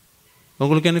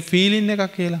 ඔයගොල්ලෝ කියන්නේ ෆීලින්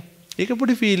එකක් කියලා. ඒක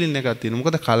පොඩි ෆීලින් එකක් තියෙනවා.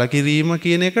 මොකද කලකිරීම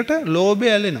කියන එකට ලෝභය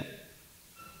ඇලෙනවා.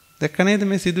 දැක්ක නේද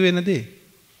මේ සිදුවෙන දේ?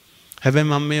 හැබැයි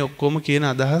මම මේ ඔක්කොම කියන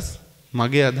අදහස්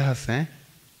මගේ අදහස්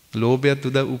ලෝභයත්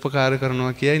උපකාර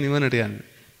කරනවා කියයි නිවනට යන්නේ.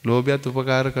 ලෝභයත්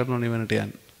උපකාර කරනවා නිවනට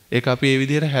යන්නේ. ඒක අපි මේ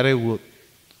විදිහට හැරෙව්වොත්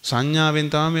සංඥාවෙන්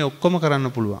තමයි මේ ඔක්කොම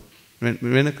කරන්න පුළුවන්.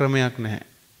 වෙන ක්‍රමයක් නැහැ.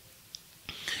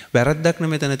 වැරද්දක්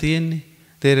නෙමෙයි මෙතන තියෙන්නේ.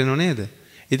 තේරෙනව නේද?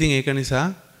 ඉතින් ඒක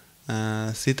නිසා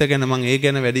සිත ගැන මම ඒ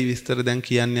ගැන වැඩි විස්තර දැන්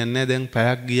කියන්නේ නැහැ. දැන්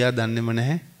පැයක් ගියා දන්නේම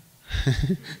නැහැ.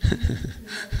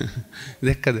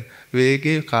 දැක්කද?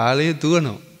 වේගේ කාලය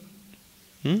දුවනවා.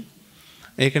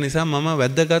 ඒක නිසා මම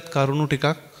වැදගත් කරුණු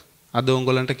ටිකක් අද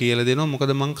ඔයගොල්ලන්ට කියලා දෙනවා.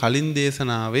 මොකද මම කලින්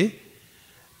දේශනාවේ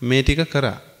මේ ටික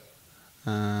කරා.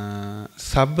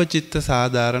 සබ්බචිත්ත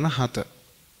සාධාරණ 7.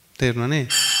 තේරුණානේ?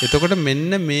 එතකොට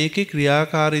මෙන්න මේකේ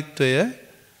ක්‍රියාකාරීත්වය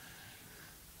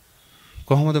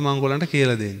කොහොමද මම ඔයගොල්ලන්ට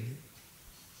කියලා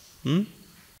දෙන්නේ?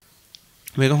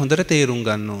 මේක හොඳට තේරුම්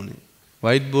ගන්න ඕනේ.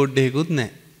 වයිට් බෝඩ් එකකුත්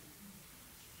නැහැ.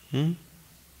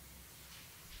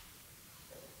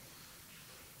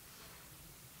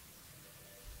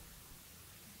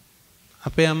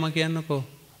 අපේ අම්මා කියන්නකෝ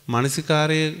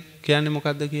මානසිකාරය කියන්නේ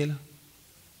මොකද්ද කියලා?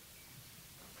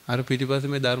 අර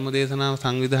පිටිපස්සේ මේ ධර්ම දේශනාව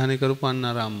සංවිධානය කරපු අන්න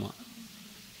අර අම්මා.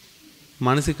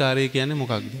 මානසිකාරය කියන්නේ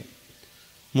මොකක්ද?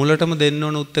 මුලටම දෙන්න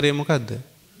ඕන උත්තරේ මොකද්ද?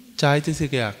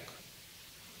 චෛතසිකයක්.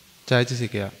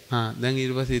 චෛතසිකයක්. දැන්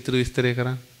ඊට පස්සේ ඊටු විස්තරය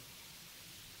කරන්න.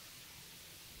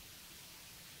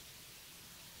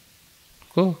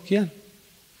 කො කියන්නේ?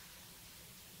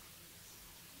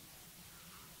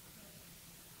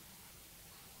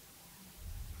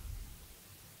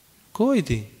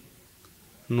 කොයිද?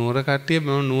 නුවර කට්ටිය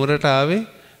මම නුවරට ආවේ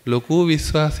ලොකු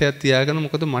විශ්වාසයක් තියාගෙන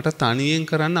මොකද මට තනියෙන්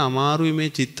කරන්න අමාරුයි මේ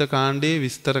චිත්ත කාණ්ඩයේ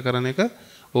විස්තර කරන එක.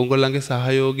 ඕගොල්ලන්ගේ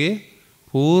සහයෝගයේ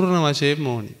පූර්ණ වශයෙන්ම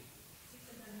ඕනේ.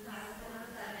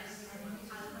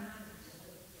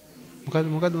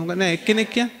 මොකද නෑ එක්කෙනෙක්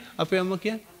කියන්නේ අපේ අම්මා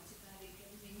කියන්නේ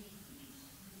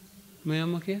මේ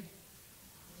අම්මා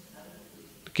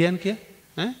කියන්නේ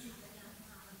ඈ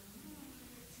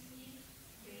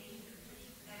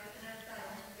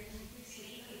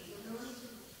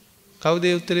කවුද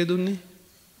ඒ උත්තරේ දුන්නේ?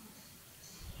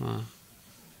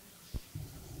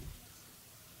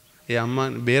 ඒ අම්මා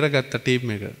බේරගත්ත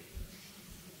ටීම් එක.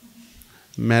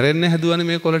 මැරෙන්න හැදුවනේ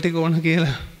මේ කොළ ටික ඕන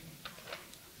කියලා.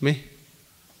 මේ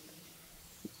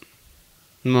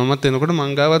මමත් එනකොට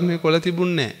මං ගාවත් මේ කොළ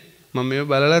තිබුණේ නැහැ. මම මේව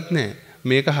බලලත් නැහැ.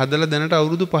 මේක හදලා දැනට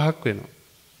අවුරුදු 5ක් වෙනවා.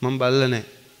 මම බලලා නැහැ.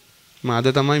 මම අද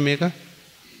තමයි මේක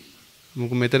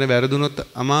මොකද මෙතන වැරදුනොත්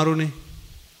අමාරුනේ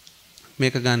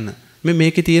මේක ගන්න.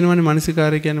 මේකේ තියෙනවනේ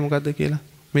මානසිකාරය කියන්නේ මොකද්ද කියලා.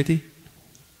 මෙති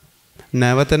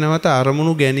නැවත නැවත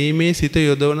අරමුණු ගැනීමේ සිත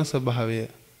යොදවන ස්වභාවය.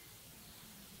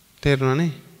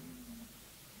 තේරුණානේ?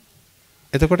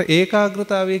 එතකොට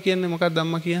ඒකාග්‍රතාවය කියන්නේ මොකක්ද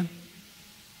අම්මා කියන්නේ?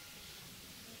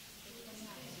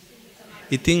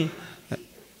 ඉතින්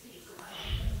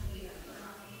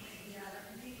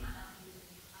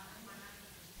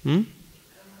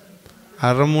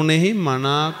අරමුණෙහි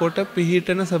මනාකොට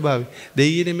පිහිටන ස්වභාවය.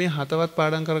 දෙයියනේ මේ 7වත්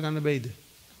පාඩම් කරගන්න බැයිද?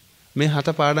 මේ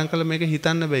 7 පාඩම් කළා මේක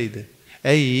හිතන්න බැයිද?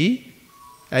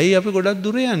 ඇයි අපි ගොඩක්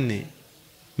දුර යන්නේ?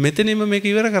 මෙතනින්ම මේක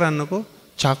ඉවර කරන්නකෝ.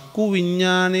 චක්කු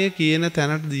විඥානය කියන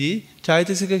තැනටදී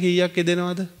චෛතසික කීයක්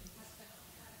එදෙනවද?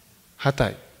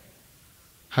 7යි.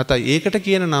 ඒකට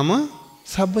කියන නම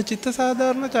සබ්බචිත්ත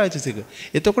සාධාරණ චෛතසික.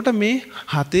 එතකොට මේ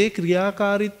 7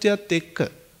 ක්‍රියාකාරීත්වයත් එක්ක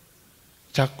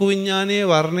චක්කු විඥානයේ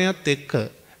වර්ණයත් එක්ක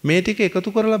මේ ටික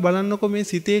එකතු කරලා බලන්නකො මේ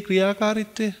සිතේ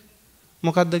ක්‍රියාකාරීත්වය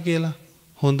මොකක්ද කියලා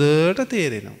හොඳට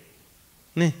තේරෙනවා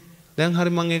නේ. දැන් හරි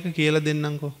මම ඒක කියලා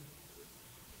දෙන්නම්කෝ.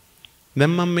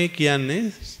 දැන් මම මේ කියන්නේ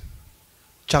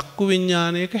චක්කු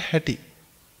විඥානයක හැටි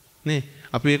නේ.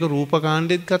 අපි ඒක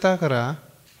රූපකාණ්ඩෙත් කතා කරා.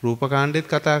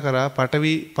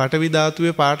 පඨවි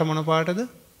ධාතුවේ පාට මොන පාටද?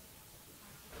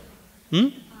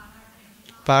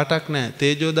 පාටක් නැහැ.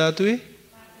 තේජෝ ධාතුවේ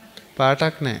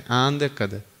පාටක් නැහැ.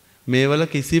 ආන්දෙක්කද? මේවල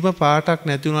කිසිම පාටක්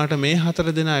නැති වුණාට මේ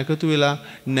 4 දෙනා එකතු වෙලා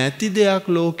නැති දෙයක්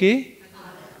ලෝකේ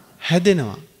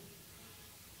හැදෙනවා.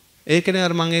 ඒකනේ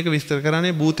අර මම ඒක විස්තර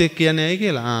කරන්නේ භූතෙක් කියන්නේ ඇයි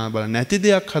කියලා. බලන්න නැති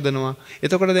දෙයක් හදනවා.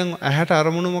 එතකොට දැන් ඇහැට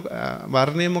අරමුණු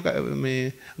වර්ණය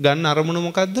මේ ගන්න අරමුණ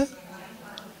මොකද්ද?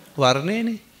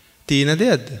 වර්ණයනේ. තීන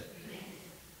දෙයක්ද?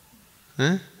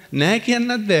 නැහැ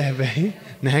කියන්නත් බෑ හැබැයි.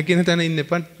 නැහැ කියන තැන ඉන්න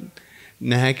එපා.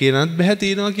 නැහැ කියනත් බෑ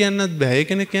තියනවා කියන්නත් බෑ. ඒ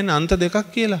කෙනෙක් කියන්නේ අන්ත දෙකක්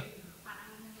කියලා.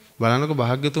 බලන්නකො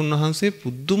භාග්‍යතුන් වහන්සේ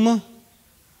පුදුම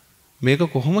මේක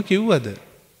කොහොම කිව්වද?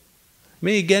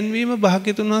 මේ ඉගැන්වීම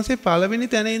භාග්‍යතුන් වහන්සේ පළවෙනි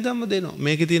තැන ඉඳන්ම දෙනවා.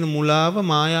 මේකේ තියෙන මුලාව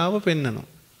මායාව පෙන්නනවා.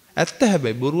 ඇත්ත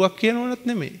හැබැයි බොරුවක් කියනවනත්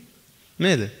නෙමෙයි.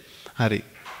 නේද? හරි.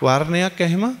 වර්ණයක්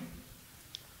එහෙම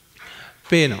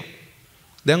පේනවා.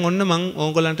 දැන් ඔන්න මම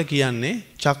ඕගොල්ලන්ට කියන්නේ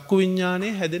චක්කු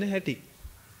විඥානයේ හැදෙන හැටි.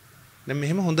 දැන්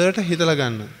මෙහෙම හොඳට හිතලා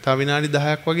ගන්න. තව විනාඩි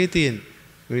 10ක් වගේ තියෙන.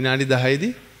 විනාඩි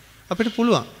 10යිදී අපිට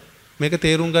පුළුවන් මේක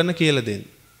තේරුම් ගන්න කියලා දෙන්න.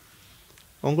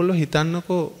 ඕගොල්ලෝ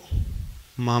හිතන්නකෝ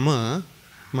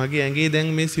මගේ ඇඟේ දැන්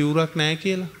මේ සිවුරක් නැහැ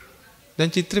කියලා.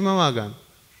 දැන් චිත්‍රෙම වා ගන්න.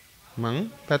 මං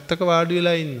පැත්තක වාඩි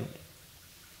වෙලා ඉන්නවා.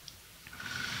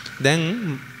 දැන්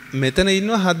මෙතන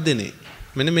ඉන්නවා 7 දෙනෙක්.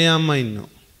 මෙන්න මේ අම්මා ඉන්නවා.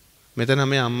 මෙතන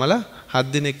මේ අම්මලා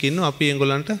 7 දෙනෙක් ඉන්නවා. අපි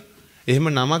ඒගොල්ලන්ට එහෙම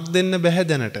නමක් දෙන්න බෑ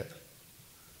දැනට.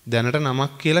 දැනට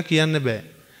නමක් කියලා කියන්න බෑ.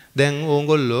 දැන්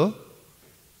ඕගොල්ලෝ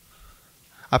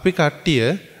අපි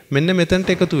කට්ටිය මෙන්න මෙතනට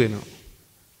එකතු වෙනවා.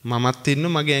 මමත්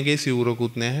ඉන්නවා මගේ ඇඟේ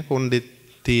සිවුරකුත් නැහැ කොණ්ඩෙත්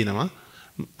තියෙනවා.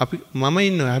 මම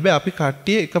ඉන්නවා. හැබැයි අපි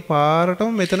කට්ටිය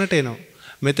එකපාරටම මෙතනට එනවා.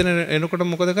 මෙතන එනකොට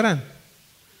මොකද කරන්නේ?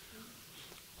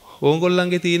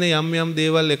 ඕගොල්ලන්ගේ තියෙන යම් යම්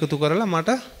දේවල් එකතු කරලා මට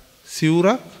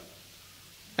සිවුරක්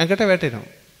ඇඟට වැටෙනවා.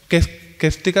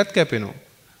 කෙස් ටිකක් කැපෙනවා.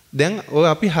 දැන් ඔය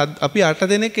අපි 8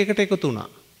 දෙනෙක් එකට එකතු වුණා.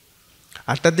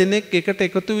 8 දෙනෙක් එකට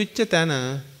එකතු වෙච්ච තැන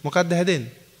මොකක්ද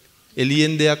හැදෙන්නේ?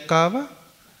 එළියෙන් දෙයක් ආවා,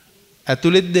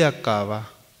 ඇතුළෙත් දෙයක් ආවා.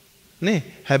 නේ?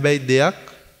 හැබැයි දෙයක්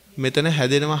මෙතන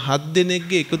හැදෙනවා 7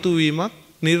 දෙනෙක්ගේ එකතු වීමක්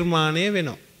නිර්මාණය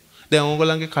වෙනවා. දැන්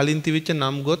ඕගොල්ලන්ගේ කලින් තිබිච්ච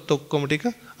නම් ගොත් ඔක්කොම ටික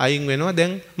අයින් වෙනවා.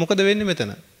 දැන් මොකද වෙන්නේ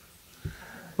මෙතන?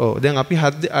 දැන් අපි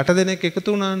 8 දෙනෙක්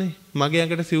එකතු වුණානේ. මගේ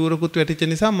ඇඟට සිවුරකුත් වැටිච්ච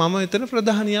නිසා මම එතන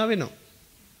ප්‍රධානියා වෙනවා.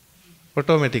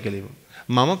 ඔටෝමැටිකලිම.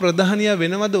 මම ප්‍රධානියා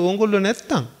වෙනවද ඕගොල්ලෝ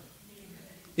නැත්තම්?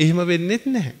 එහෙම වෙන්නේත්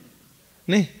නැහැ.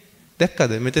 නේ?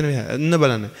 දැක්කද? මෙතන එන්න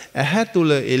බලන්න. ඇහැ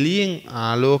තුල එළියෙන්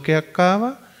ආලෝකයක්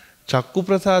ආවා. චක්කු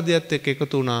ප්‍රසාදයට එකතු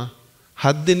වුණා.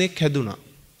 7 දෙනෙක් හැදුනා.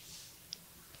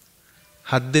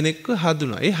 7 දෙනෙක්ව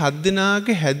හදුනා. ඒ 7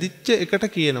 දෙනාගේ හැදිච්ච එකට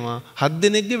කියනවා 7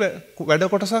 දෙනෙක්ගේ වැඩ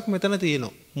කොටසක් මෙතන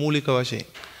තියෙනවා මූලික වශයෙන්.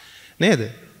 නේද?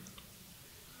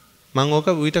 මම ඕක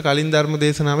ඊට කලින් ධර්ම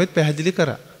දේශනාවෙත් පැහැදිලි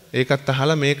කරා. ඒකත්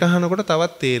අහලා මේක අහනකොට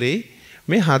තවත් තේරෙයි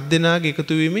මේ 7 දෙනාගේ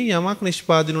එකතු වීමෙන් යමක්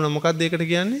නිෂ්පාදිත වුණා. මොකක්ද ඒකට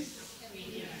කියන්නේ?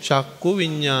 චක්කු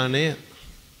විඥාණය.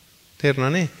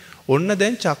 තේරුණානේ? ඔන්න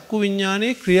දැන් චක්කු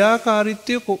විඥානයේ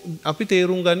ක්‍රියාකාරීත්වය අපි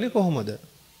තේරුම් ගන්නේ කොහොමද?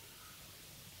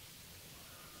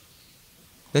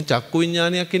 දැන් චක්කු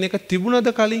විඥානයක් කියන එක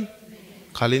තිබුණද කලින්?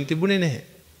 කලින් තිබුණේ නැහැ.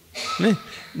 නේ?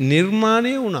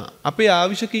 නිර්මාණය වුණා. අපේ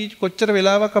ආවිෂ කොච්චර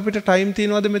වෙලාවක් අපිට ටයිම්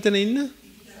තියෙනවද මෙතන ඉන්න?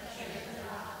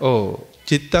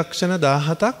 චිත්තක්ෂණ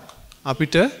 17ක්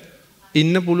අපිට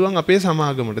ඉන්න පුළුවන් අපේ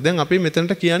සමාගමට. දැන් අපි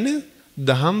මෙතනට කියන්නේ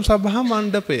දහම් සභා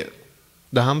මණ්ඩපය.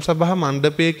 දහම් සභා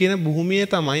මණ්ඩපය කියන භූමියේ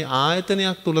තමයි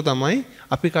ආයතනයක් තුල තමයි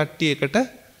අපි කට්ටිය එකට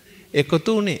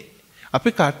එකතු වුණේ. අපි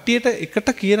කට්ටියට එකට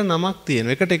කියන නමක්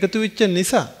තියෙනවා. එකට එකතු වෙච්ච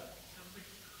නිසා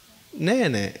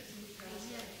නෑ.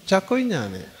 චක්කු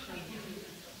විඥානය.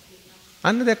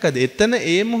 අන්න දැක්කද? එතන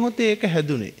ඒ මොහොතේ ඒක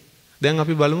හැදුනේ. දැන්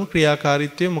අපි බලමු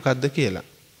ක්‍රියාකාරීත්වය මොකක්ද කියලා.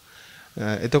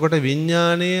 එතකොට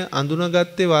විඥානය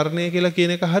අඳුනගත්තේ වර්ණය කියලා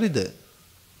කියන එක හරිද?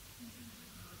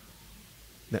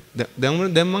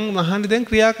 දැන් මම අහන්නේ දැන්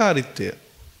ක්‍රියාකාරීත්වය.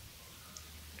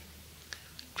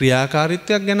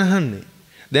 ක්‍රියාකාරීත්වයක් ගැන අහන්නේ.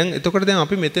 දැන් එතකොට දැන්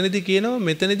අපි මෙතනදී කියනවා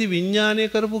මෙතනදී විඥානය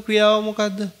කරපු ක්‍රියාව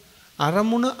මොකද්ද?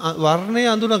 අරමුණ වර්ණය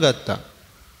අඳුනගත්තා.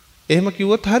 එහෙම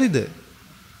කිව්වොත් හරිද?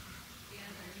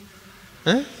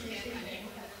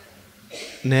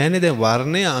 නෑනේ දැන්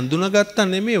වර්ණය අඳුනගත්තා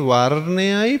නෙමෙයි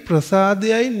වර්ණයයි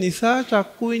ප්‍රසාදයයි නිසා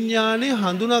චක්කු විඥානය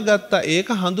හඳුනාගත්තා. ඒක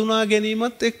හඳුනා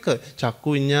ගැනීමත් එක්ක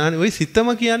චක්කු විඥානය ওই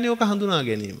සිතම කියන්නේ ඕක හඳුනා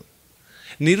ගැනීම.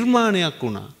 නිර්මාණයක්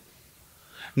වුණා.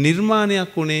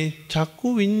 නිර්මාණයක් උනේ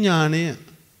චක්කු විඥානය.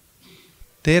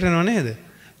 තේරෙනව නේද?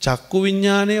 චක්කු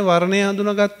විඥානයේ වර්ණය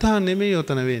හඳුනාගත්තා නෙමෙයි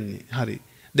උතන වෙන්නේ. හරි.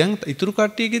 දැන් ඉතුරු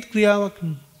කට්ටියගේ ක්‍රියාවක්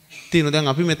තියෙනවා. දැන්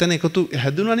අපි මෙතන එකතු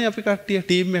හැදුණානේ අපි කට්ටිය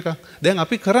ටීම් එකක්. දැන්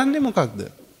අපි කරන්නේ මොකක්ද?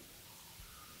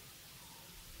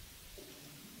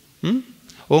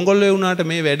 ඕගොල්ලෝ ඒ වුණාට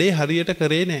මේ වැඩේ හරියට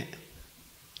කරේ නැහැ.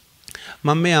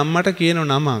 මම මේ අම්මට කියන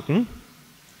නමක්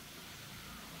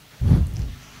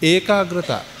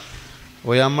ඒකාග්‍රතාව.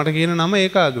 ඔය අම්මට කියන නම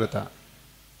ඒකාග්‍රතාව.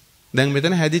 දැන්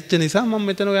මෙතන හැදිච්ච නිසා මම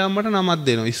මෙතන ඔය අම්මට නමක්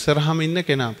දෙනවා. ඉස්සරහම ඉන්න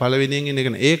කෙනා පළවෙනියෙන් ඉන්න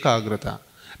කෙනා ඒකාග්‍රතාව.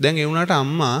 දැන් ඒ වුණාට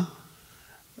අම්මා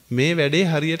මේ වැඩේ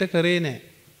හරියට කරේ නැහැ.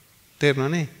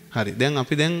 තේරුණානේ? හරි. දැන්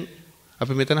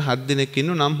අපි මෙතන 7 දෙනෙක්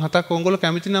ඉන්නු නම් 7ක් ඕගොල්ලෝ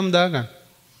කැමති නම් දාගන්න.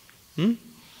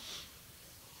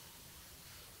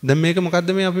 දැන් මේක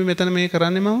මොකද්ද මේ අපි මෙතන මේ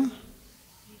කරන්නේ මම?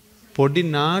 පොඩි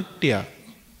නාට්‍යයක්.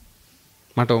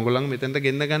 මට ඕගොල්ලන් මෙතනට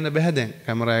ගෙන්න ගන්න බෑ දැන්.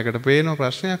 කැමරාවකට පේන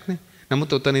ප්‍රශ්නයක් නේ.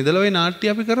 නමුත් ඔතන ඉඳලා ওই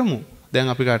නාට්‍ය අපි කරමු. දැන්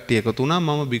අපි කට්ටිය එකතු වුණා.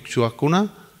 මම භික්ෂුවක් වුණා.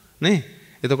 නේ?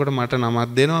 එතකොට මට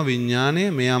නමක් දෙනවා විඥාණය,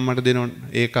 මේ අම්මට දෙනවා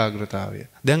ඒකාග්‍රතාවය.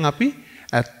 දැන් අපි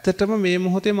ඇත්තටම මේ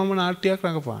මොහොතේ මම නාට්‍යයක්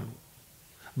රඟපානවා.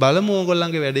 බලමු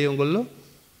ඕගොල්ලන්ගේ වැඩේ ඕගොල්ලෝ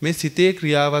මේ සිතේ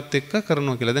ක්‍රියාවත් එක්ක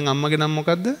කරනවා කියලා. දැන් අම්මගේ නම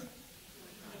මොකද්ද?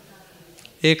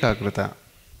 ඒකාග්‍රතාව.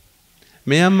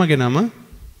 මේ අම්මගේ නම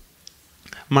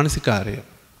මානසිකාරය.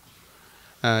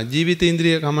 ජීවිත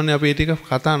ඉන්ද්‍රිය කමන්නේ අපි ටික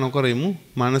කතා නොකරමු.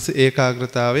 මනස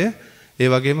ඒකාග්‍රතාවය, ඒ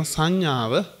වගේම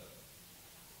සංඥාව.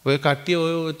 ඔය කට්ටිය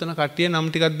ඔය එතන කට්ටිය නම්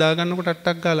ටිකක් දාගන්නකොට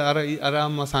ටට්ටක් ගාලා අර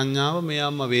අම්මා සංඥාව, මේ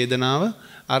අම්මා වේදනාව,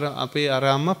 අර අපේ අර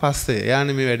අම්මා පස්සේ.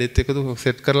 යානේ මේ වැඩෙත් එකතු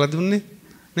සෙට් කරලා දුන්නේ.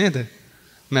 නේද?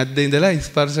 මැද්ද ඉඳලා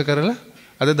ස්පර්ශ කරලා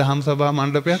අද දහම් සභා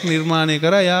මණ්ඩපයක් නිර්මාණය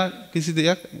කරා. යා කිසි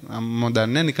දෙයක් මම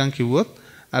දන්නේ නිකන් කිව්වොත්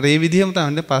අර ඒ විදිහම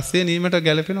තමයි පස්සේ නීමට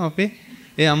ගැලපෙනවා අපේ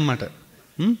ඒ අම්මට.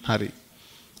 හරි.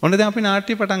 ඔන්න දැන් අපි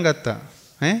නාට්‍ය පටන් ගත්තා.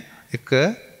 1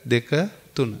 2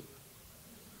 3.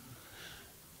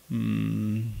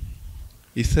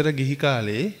 ඉස්සර ගිහි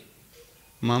කාලේ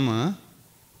මම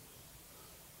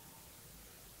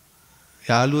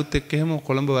යාළුවොත් එක්ක එහෙම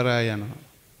කොළඹ වරාය යනවා.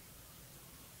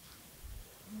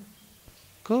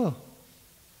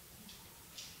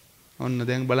 ඔන්න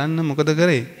දැන් බලන්න මොකද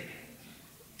කරේ?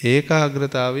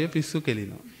 ඒකාග්‍රතාවය පිස්සු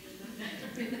කෙලිනවා.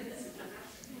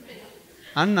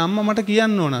 අන්න අම්මා මට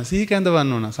කියන්න ඕන, සිහි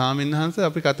කැඳවන්න ඕන. ස්වාමින්වහන්ස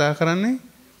අපි කතා කරන්නේ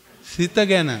සිත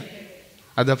ගැන.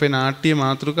 අද අපේ නාට්‍ය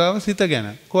මාතෘකාව සිත ගැන.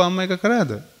 කො අම්මා එක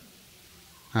කරාද?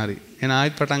 හරි. එහෙනම්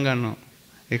ආයෙත් පටන් ගන්නවා.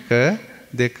 1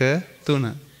 2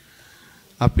 3.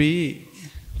 අපි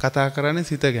කතා කරන්නේ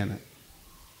සිත ගැන.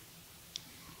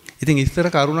 ඉතින් ඉස්සර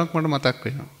කරුණක් මට මතක්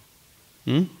වෙනවා.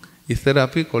 ඉස්සර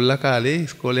අපි කොල්ල කාලේ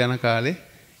ඉස්කෝලේ යන කාලේ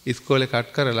ඉස්කෝලේ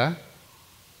කට් කරලා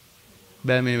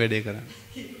බෑ මේ වැඩේ කරන්න.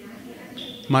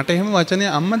 මට එහෙම වචනේ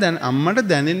අම්මට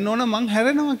දැනෙන්න ඕන මං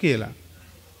හැරෙනවා කියලා.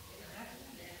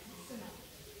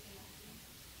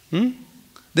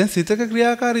 දැන් සිතක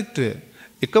ක්‍රියාකාරීත්වය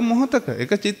එක මොහොතක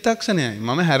එක චිත්තක්ෂණයයි.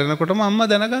 මම හැරෙනකොටම අම්මා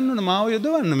දැනගන්න ඕන මාව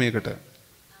යොදවන්න මේකට.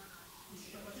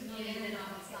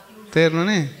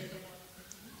 තේරුණානේ?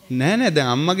 නෑ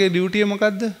දැන් අම්මගේ ඩියුටිය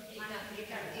මොකද්ද?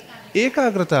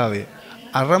 ඒකාග්‍රතාවය.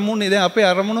 අරමුණේ දැන් අපේ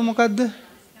අරමුණ මොකද්ද?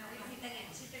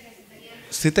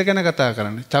 සිත ගැන කතා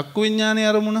කරන්නේ. චක්කු විඥානයේ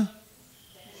අරමුණ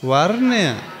වර්ණය.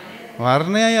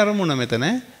 වර්ණයයි අරමුණ මෙතන.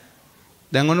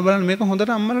 දැන් ඔන්න බලන්න මේක හොඳට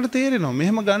අම්මලට තේරෙනවා.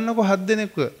 මෙහෙම ගන්නකො 7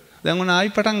 දෙනෙක්ව. දැන් ඔන්න ආයි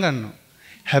පටන් ගන්නවා.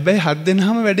 හැබැයි 7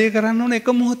 දෙනාම වැඩේ කරන්න ඕන එක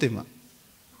මොහොතේම.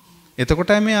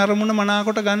 එතකොටයි මේ අරමුණ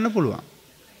මනාකොට ගන්න පුළුවන්.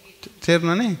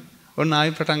 තේරුණානේ? ඔන්න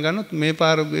ආයි පටන් ගන්නොත් මේ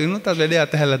පාර ගිනුත් අද වැඩේ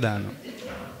අතහැලා දානවා.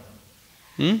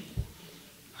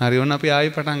 හරි ඔන්න අපි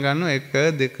ආයි පටන් ගන්නවා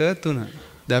 1 2 3.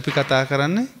 දැන් අපි කතා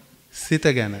කරන්නේ සිත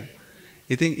ගැන.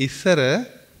 ඉතින් ඉස්සර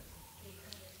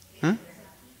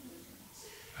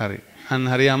හරි.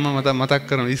 හරි අම්මා මතක්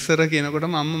කරනවා. ඉස්සර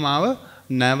කියනකොටම අම්මා මාව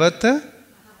නැවත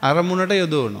අරමුණට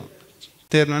යොදවනවා.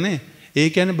 තේරුණානේ? ඒ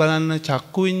කියන්නේ බලන්න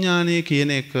චක්කු විඥානය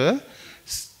කියන එක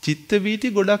චිත්ත වීති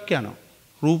ගොඩක් යනවා.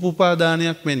 රූප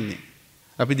උපාදානයක් වෙන්නේ.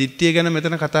 අපි දිට්ඨිය ගැන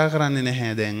මෙතන කතා කරන්නේ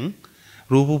නැහැ දැන්.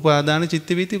 රූප උපාදාන චිත්ත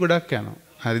වීති ගොඩක් යනවා.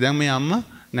 හරි දැන් මේ අම්මා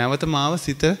නැවත මාව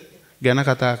සිත ගැන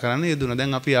කතා කරන්න යෙදුණා.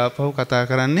 දැන් අපි ආපහු කතා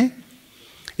කරන්නේ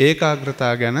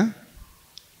ඒකාග්‍රතාව ගැන.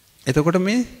 එතකොට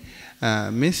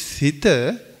මේ සිත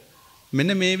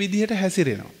මෙන්න මේ විදිහට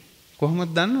හැසිරෙනවා.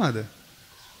 කොහොමද දන්නවද?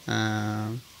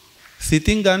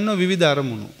 සිතින් ගන්නව විවිධ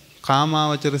අරමුණු.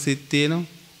 කාමාවචර සිත් තියෙනවා,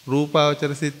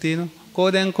 රූපාවචර සිත් තියෙනවා.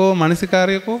 කෝ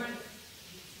මානසිකාර්යකෝ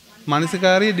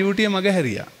මානසිකාර්ය ඩියුටිය මග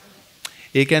හැරියා.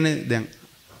 ඒ කියන්නේ දැන්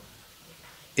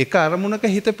එක අරමුණක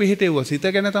හිත පිහිටෙවුවා. සිත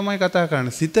ගැන තමයි කතා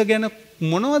කරන්නේ. සිත ගැන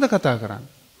මොනවද කතා කරන්නේ?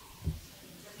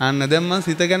 අන්න දැන් මම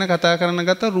සිත ගැන කතා කරන්න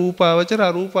ගත්තා රූපාවචර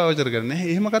අරූපාවචර ගැන. නෑ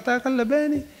එහෙම කතා කරන්න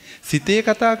බෑනේ. සිතේ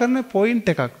කතා කරන පොයින්ට්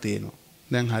එකක් තියෙනවා.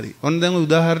 දැන් හරි. ඔන්න දැන්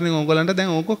උදාහරණයක් ඕගලන්ට දැන්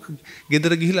ඕක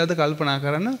ගෙදර ගිහිල්ලා අද කල්පනා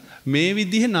කරන්න මේ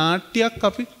විදිහේ නාට්‍යයක්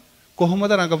අපි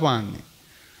කොහොමද රඟපාන්නේ?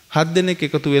 7 දෙනෙක්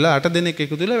එකතු වෙලා 8 දෙනෙක්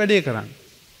එකතු වෙලා වැඩේ කරන්නේ.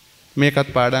 මේකත්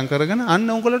පාඩම් කරගෙන අන්න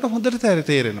උගලට හොඳට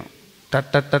තේරෙනවා.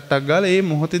 ටට් ගාලා මේ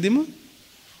මොහොතේදීම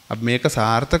අපි මේක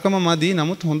සාර්ථකම මදි.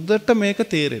 නමුත් හොඳට මේක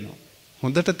තේරෙනවා.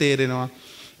 හොඳට තේරෙනවා.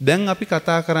 දැන් අපි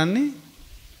කතා කරන්නේ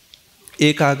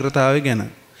ඒකාග්‍රතාවය ගැන.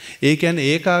 ඒ කියන්නේ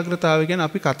ඒකාග්‍රතාවය ගැන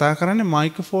අපි කතා කරන්නේ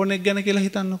මයික්‍රොෆෝන් එක ගැන කියලා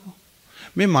හිතන්නකෝ.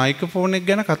 මේ මයික්‍රොෆෝන් එක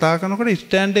ගැන කතා කරනකොට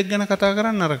ස්ටෑන්ඩ් එක ගැන කතා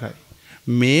කරන්න නරකයි.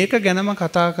 මේක ගැනම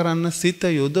කතා කරන්න සිත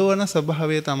යොදවන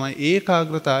ස්වභාවය තමයි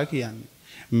ඒකාග්‍රතාව කියන්නේ.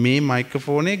 මේ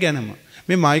මයික්‍රොෆෝනේ ගැනම.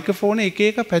 මේ මයික්‍රොෆෝනේ එක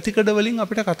එක පැතිකඩ වලින්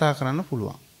අපිට කතා කරන්න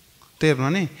පුළුවන්.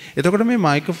 තේරුණානේ? එතකොට මේ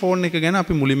මයික්‍රොෆෝන් එක ගැන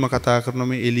අපි මුලින්ම කතා කරනවා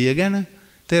මේ එළිය ගැන.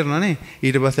 තේරුණානේ?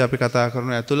 ඊට පස්සේ අපි කතා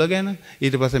කරනවා ඇතුළ ගැන.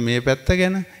 ඊට පස්සේ මේ පැත්ත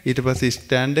ගැන. ඊට පස්සේ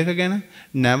ස්ටෑන්ඩ් එක ගැන.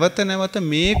 නැවත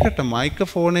මේකට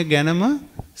මයික්‍රොෆෝනේ ගැනම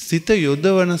සිත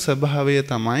යොදවන ස්වභාවය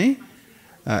තමයි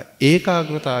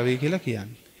ඒකාග්‍රතාවය කියලා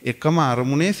කියන්නේ. එකම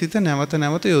අරමුණේ සිත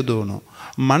නැවත යොදවනවා.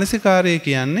 මානසිකාර්යය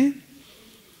කියන්නේ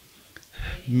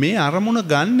මේ අරමුණ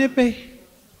ගන්න එපේ.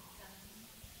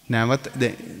 නැවත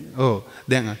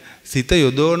දැන් සිත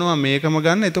යොදවනවා මේකම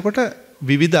ගන්න. එතකොට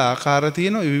විවිධ ආකාර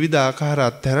තියෙනවා. විවිධ ආකාර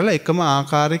අත්හැරලා එකම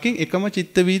ආකාරයකින් එකම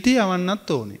චිත්ත වීතිය යවන්නත්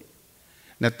ඕනේ.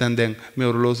 නැත්තම් දැන් මේ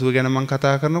ඔරලෝසුව ගැන මම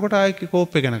කතා කරනකොට ආයෙ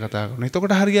කෝප්පේ ගැන කතා කරනවා.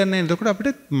 එතකොට හරියන්නේ නැහැ. එතකොට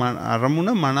අපිට අරමුණ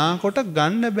මනාකොට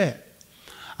ගන්න බෑ.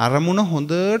 අරමුණ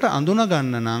හොඳට අඳුන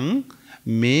ගන්න නම්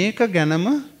මේක ගැනම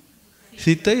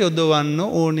සිත යොදවන්න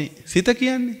ඕනේ. සිත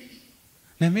කියන්නේ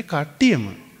නෑ මේ කට්ටියම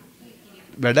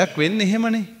වැඩක් වෙන්නේ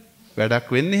එහෙමනේ. වැඩක්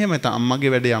වෙන්නේ එහෙම. අම්මගේ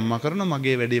වැඩේ අම්මා කරනවා,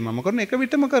 මගේ වැඩේ මම කරනවා. එක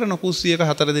විටම කරන කුස්සියක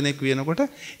 4 දිනක් වෙනකොට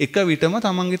එක විටම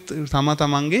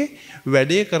තමන්ගේ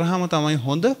වැඩේ කරාම තමයි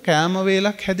හොඳ කෑම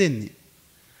වේලක් හැදෙන්නේ.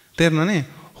 තේරුණානේ?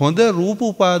 හොඳ රූප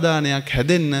උපාදානයක්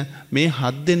හැදෙන්න මේ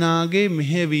 7 දෙනාගේ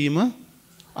මෙහෙවීම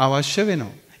අවශ්‍ය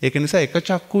වෙනවා. ඒක නිසා එක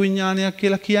චක්කු විඥානයක්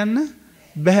කියලා කියන්න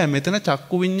බෑ. මෙතන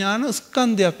චක්කු විඥාන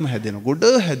ස්කන්ධයක්ම හැදෙනවා. ගොඩ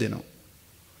හැදෙනවා.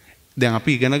 දැන්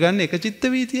අපි ඉගෙන ගන්න එක චිත්ත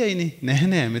වීතියයිනේ.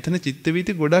 නෑ මෙතන චිත්ත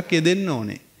වීති ගොඩක් යෙදෙන්න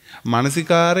ඕනේ.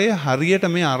 මානසිකාරය හරියට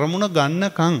මේ අරමුණ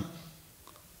ගන්නකම්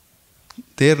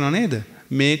තේරෙනව නේද?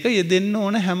 මේක යෙදෙන්න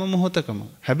ඕන හැම මොහොතකම.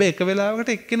 හැබැයි එක වෙලාවකට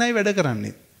එක්කෙනයි වැඩ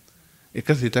කරන්නේ. එක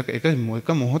සිතක එක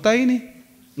මොහොතයිනේ.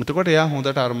 එතකොට එයා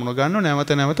හොඳට අරමුණ ගන්නව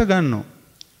නැවත ගන්නවා.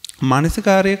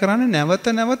 මානසිකාරය කරන්නේ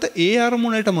නැවත ඒ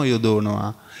අරමුණටම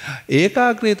යොදවනවා.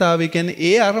 ඒකාග්‍රතාවය කියන්නේ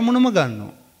ඒ අරමුණම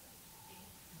ගන්නවා.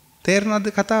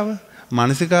 තේරෙනවද කතාව?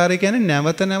 මානසිකාරය කියන්නේ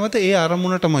නැවත ඒ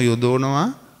අරමුණටම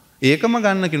යොදවනවා. ඒකම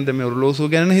ගන්න කිනුද මේ ඔරලෝසුව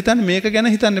ගැන හිතන්නේ, මේක ගැන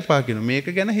හිතන්න එපා කියනවා. මේක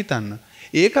ගැන හිතන්න.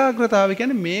 ඒකාග්‍රතාවය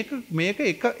කියන්නේ මේක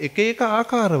එක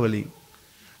ආකාරවලින්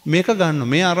මේක ගන්නවා.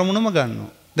 මේ අරමුණම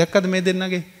ගන්නවා. දැක්කද මේ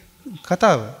දෙන්නගේ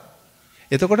කතාව?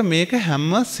 එතකොට මේක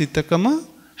හැම සිතකම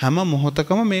හැම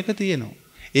මොහොතකම මේක තියෙනවා.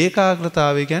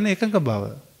 ඒකාග්‍රතාවය කියන්නේ එකඟ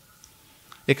බව.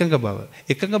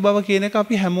 එකඟ බව කියන එක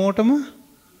අපි හැමෝටම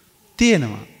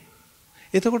තියෙනවා.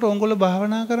 එතකොට ඕගොල්ලෝ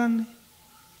භාවනා කරන්නේ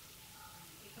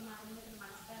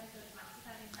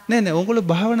නෑ ඕගොල්ලෝ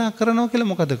භාවනා කරනවා කියලා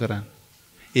මොකද කරන්නේ?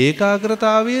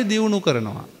 ඒකාග්‍රතාවය දියුණු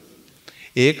කරනවා.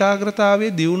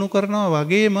 ඒකාග්‍රතාවය දියුණු කරනවා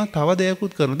වගේම තව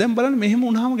දෙයක්ත් කරනවා. දැන් බලන්න මෙහෙම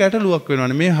වුණාම ගැටලුවක්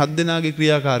වෙනවනේ මේ 7 දෙනාගේ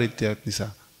ක්‍රියාකාරීත්වයක්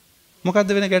නිසා.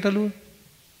 මොකද්ද වෙන ගැටලුව?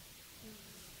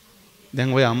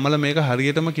 දැන් ඔය අම්මලා මේක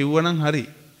හරියටම කිව්වනම් හරි.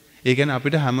 ඒ කියන්නේ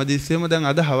අපිට හැමදෙස්සෙම දැන්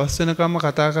අද හවස් වෙනකම්ම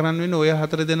කතා කරන්න වෙන්නේ ඔය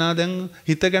 4 දෙනා දැන්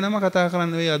හිත ගැනම කතා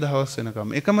කරන්න වෙයි අද හවස්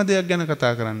වෙනකම්. එකම දෙයක් ගැන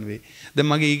කතා කරන්න වෙයි. දැන්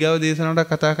මගේ ඊගාව දේශනාවට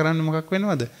කතා කරන්න මොකක්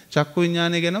වෙනවද? චක්කු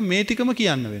විඥානය ගැන මේ ටිකම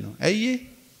කියන්න වෙනවා. ඇයි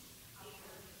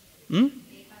ඒ?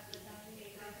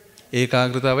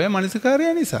 ඒකාග්‍රතාවය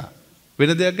මානසිකාරය නිසා.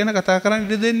 වෙන දෙයක් ගැන කතා කරන්න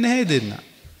ඉඩ දෙන්නේ නැහැ දෙන්න.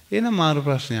 එහෙනම් මාරු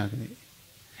ප්‍රශ්නයක් නේ.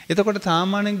 එතකොට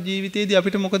සාමාන්‍ය ජීවිතේදී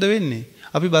අපිට මොකද වෙන්නේ?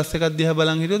 අපි බස් එකක් දිහා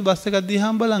බලන් හිටියොත් බස් එකක්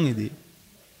දිහාම බලන් ඉදී.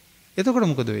 එතකොට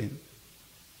මොකද වෙන්නේ?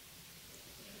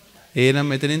 එහෙනම්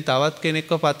මෙතනින් තවත්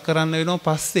කෙනෙක්ව පත් කරන්න වෙනවා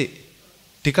පස්සේ.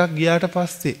 ටිකක් ගියාට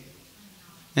පස්සේ.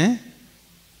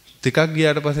 ටිකක්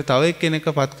ගියාට පස්සේ තව එක්කෙනෙක්ව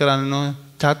පත් කරන්න වෙනවා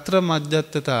ඡත්‍ර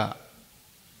මජ්ජත්තතා.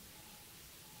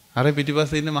 අර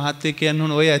පිටිපස්සේ ඉන්න මහත්තයෙක් කියන්න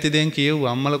ඕන ඔය ඇති දෙන් කියවුව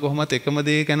අම්මලා කොහොමද එකම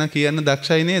දේ ගැන කියන්න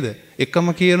දක්ෂයි නේද?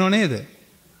 එකම කියනෝ නේද?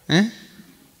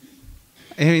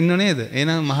 එහෙම ඉන්නෝ නේද?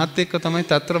 එහෙනම් මහත්තයෙක්ව තමයි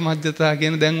ඡත්‍ර මජ්ජත්තතා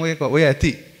කියන දැන් ඔය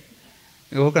ඇති.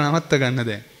 ඕක නවත්ත ගන්න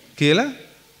දැන් කියලා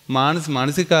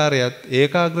මානසිකාරයත්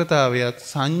ඒකාග්‍රතාවයත්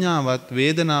සංඥාවත්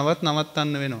වේදනාවත්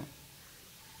නවත්තන්න වෙනවා.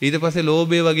 ඊට පස්සේ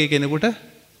ලෝභය වගේ කෙනෙකුට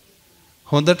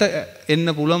හොඳට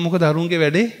එන්න පුළුවන්. මොකද අරුන්ගේ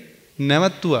වැඩේ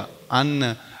නැවතුවා.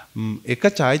 අන්න එක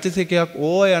චෛතසිකයක්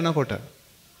ඕව යනකොට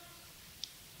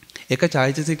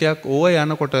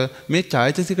මේ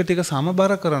චෛතසික ටික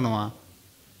සමබර කරනවා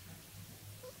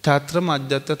ඡත්‍ර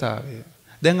මජ්ජත්තතාවය.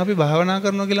 දැන් අපි භාවනා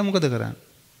කරනවා කියලා මොකද කරන්නේ?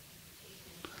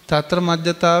 ඡත්‍ර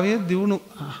මජ්ජතාවය දියුණු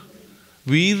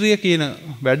වීරිය කියන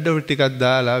වැඩවල ටිකක්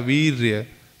දාලා වීරිය,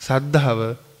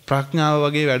 සද්ධාව, ප්‍රඥාව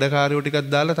වගේ වැඩකාරයෝ ටිකක්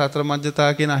දාලා ඡත්‍ර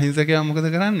මජ්ජතාව කියන අහිංසකයා මොකද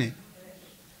කරන්නේ?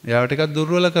 එයාව ටිකක්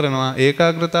දුර්වල කරනවා.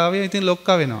 ඒකාග්‍රතාවය ඉතින් ලොක්ක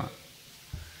වෙනවා.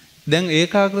 දැන්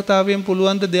ඒකාග්‍රතාවයෙන්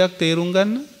පුළුවන් ද දෙයක් තේරුම්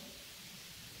ගන්න?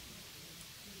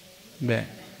 බෑ.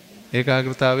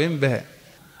 ඒකාග්‍රතාවයෙන් බෑ.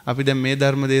 අපි දැන් මේ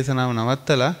ධර්ම දේශනාව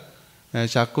නවත්තලා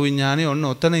චක්කු විඥානේ ඔන්න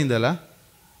ඔතන ඉඳලා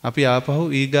අපි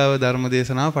ආපහු ඊගාව ධර්ම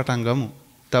දේශනාව පටන් ගමු.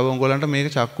 තව උඹලන්ට මේක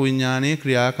චක්කු විඥානයේ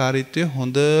ක්‍රියාකාරීත්වය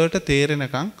හොඳට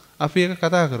තේරෙනකන් අපි ඒක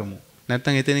කතා කරමු.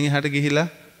 නැත්නම් එතනින් එහාට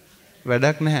ගිහිලා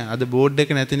වැඩක් නැහැ. අද බෝඩ් එක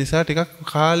නැති නිසා ටිකක්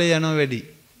කාලය යනවා වැඩි.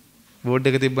 බෝඩ්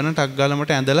එක තිබ්බනම් ටක් ගාලා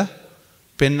මට ඇඳලා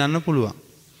පෙන්වන්න පුළුවන්.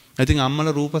 ඉතින්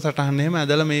අම්මලා රූප සටහන් එහෙම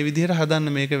ඇඳලා මේ විදිහට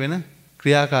හදන්න මේක වෙන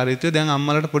ක්‍රියාකාරීත්වය. දැන්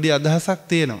අම්මලාට පොඩි අදහසක්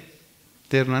තියෙනවා.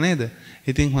 තේරුණා නේද?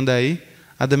 ඉතින් හොඳයි.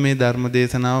 අද මේ ධර්ම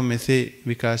දේශනාව මෙසේ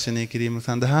විකාශනය කිරීම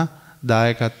සඳහා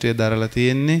දායකත්වයේ දරලා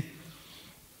තියෙන්නේ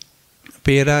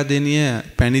පේරාදෙනිය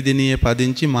පැණිදෙනිය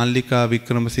පදිංචි මල්ලිකා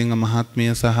වික්‍රමසිංහ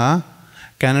මහත්මිය සහ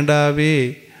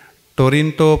කැනඩාවේ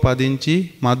ටොරින්ටෝ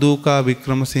පදිංචි මදුකා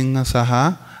වික්‍රමසිංහ සහ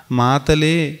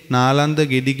මාතලේ නාලන්ද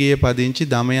ගෙඩිගේ පදිංචි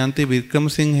දමයන්ති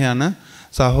වික්‍රමසිංහ යන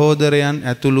සහෝදරයන්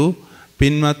ඇතුළු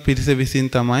පින්වත් පිරිස විසින්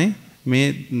තමයි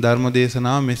මේ ධර්ම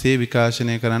දේශනාව මෙසේ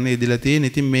විකාශනය කරන්න ඉදිලා තියෙන.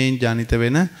 ඉතින් මේන් ජනිත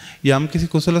වෙන යම්කිසි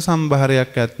කුසල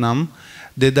සම්භාරයක් ඇතනම්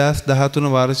 2013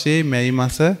 වර්ෂයේ මැයි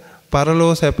මාස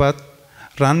පරලෝ සැපත්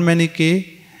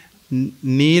රන්මැණිකේ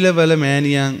නීලවල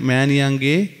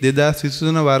මෑණියන්ගේ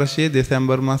 2023 වර්ෂයේ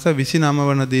දෙසැම්බර් මාස 29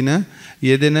 වන දින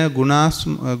යෙදෙන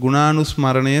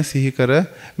ගුණානුස්මරණය සිහි කර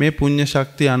මේ පුණ්‍ය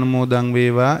ශක්තිය අනුමෝදන්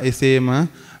වේවා. එසේම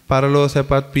පරලෝ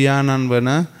සැපත් පියාණන් වන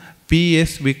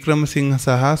පී.එස්. වික්‍රමසිංහ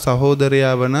සහ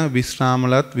සහෝදරයා වන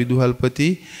විශ්‍රාමලත් විදුහල්පති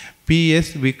පී.එස්.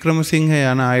 වික්‍රමසිංහ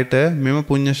යන අයට මෙම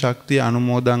පුණ්‍ය ශක්තිය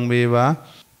අනුමෝදන් වේවා.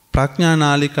 ප්‍රඥා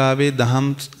නාලිකාවේ දහම්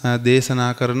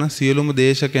දේශනා කරන සියලුම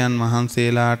දේශකයන්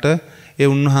වහන්සේලාට ඒ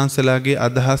උන්වහන්සේලාගේ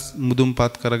අදහස්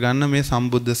මුදුන්පත් කරගන්න මේ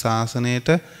සම්බුද්ධ ශාසනයට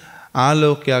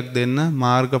ආලෝකයක් දෙන්න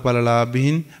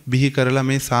මාර්ගඵලලාභීන් බිහි කරලා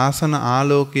මේ ශාසන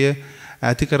ආලෝකය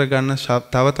ඇති කරගන්න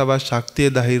තව තවත් ශක්තිය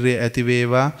ධෛර්යය ඇති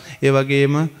වේවා. ඒ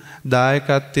වගේම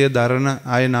දායකත්වයේ දරන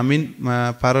අය නමින්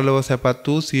පරලොව සැපත්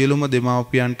වූ සියලුම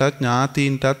දෙමව්පියන්ටත්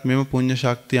ඥාතීන්ටත් මෙම පුණ්‍ය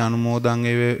ශක්තිය අනුමෝදන්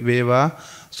වේවා.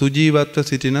 සුජීවත්ව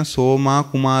සිටින සෝමා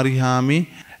කුමාරිහාමි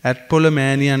ඇට්පොළ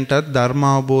මෑණියන්ටත් ධර්ම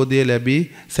අවබෝධය ලැබී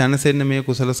සැනසෙන්න මේ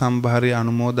කුසල සම්භාරය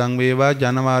අනුමෝදන් වේවා.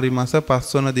 ජනවාරි මාස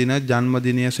 5 වන දින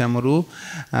ජන්මදිනය සැමරූ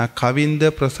කවින්ද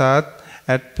ප්‍රසාද්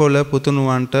ඇට්පොළ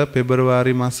පුතුණුවන්ට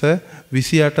පෙබරවාරි මාස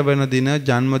 28 වන දින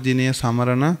ජන්මදිනය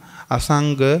සමරන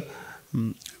අසංග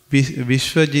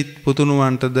විශ්වජිත්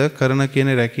පුතුණුවන්ටද කරන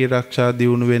කියන රැකී ආරක්ෂා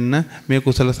දියුණු වෙන්න මේ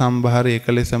කුසල සම්භාරය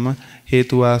එකලෙසම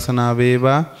හේතු වාසනා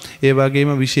වේවා. ඒ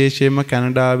වගේම විශේෂයෙන්ම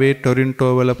කැනඩාවේ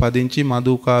ටොරින්ටෝ වල පදිංචි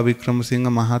මදුකා වික්‍රමසිංහ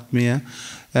මහත්මිය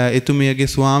එතුමියගේ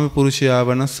ස්වාමි පුරුෂයා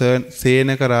වන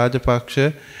සේනක රාජපක්ෂ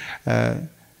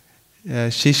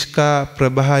ශිෂ්කා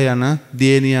ප්‍රභා යන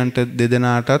දියණියන්ට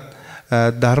දෙදෙනාටත්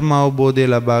ධර්ම අවබෝධය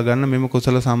ලබා ගන්න මෙම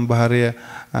කුසල සම්භාරය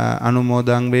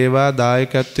අනුමෝදන් වේවා.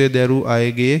 දායකත්වයේ දරූ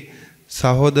අයගේ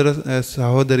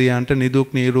සහෝදරයන්ට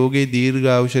නිදුක් නිරෝගී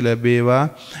දීර්ඝායුෂ ලැබේවා.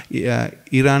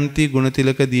 ඉරන්ති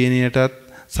ගුණතිලක දියණියටත්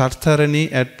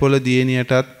සත්තරණී ඇට්පොළ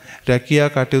දියණියටත් රැකියා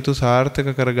කටයුතු සාර්ථක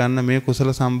කරගන්න මේ කුසල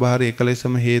සම්භාරය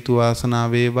එකලෙසම හේතු වාසනා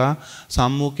වේවා.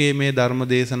 සම්මුඛයේ මේ ධර්ම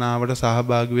දේශනාවට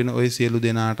සහභාගී වෙන ඔය සියලු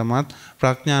දෙනාටමත්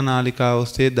ප්‍රඥා නාලිකාව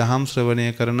ඔස්සේ දහම් ශ්‍රවණය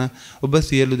කරන ඔබ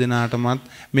සියලු දෙනාටමත්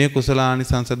මේ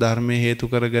කුසලානිසංස ධර්මයේ හේතු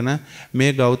කරගෙන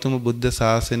මේ ගෞතම බුද්ධ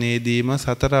ශාසනයේදීම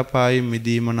සතර අපායෙන්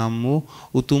මිදීම නම් වූ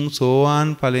උතුම්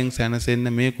සෝවාන් ඵලෙන් සැනසෙන්න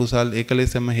මේ කුසල්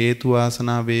එකලෙසම හේතු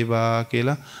වාසනා වේවා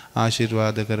කියලා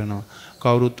ආශිර්වාද කරනවා.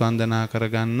 කවුරුත් වන්දනා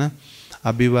කරගන්න.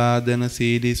 අභිවාදන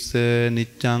සීලිස්ස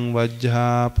නිච්ඡං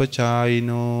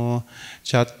වජ්ජාපචායිනෝ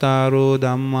චත්තාරෝ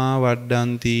ධම්මා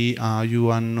වඩ්ඩಂತಿ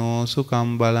ආයුවන්නෝ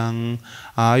සුඛං බලං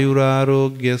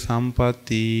ආයුරාෝග්‍ය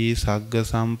සම්පatti සග්ග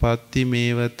සම්පatti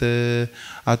මේවත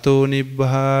අතෝ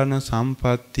නිබ්බාන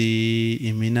සම්පatti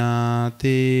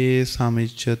ඉමිනාතේ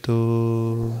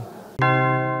සමිච්ඡතෝ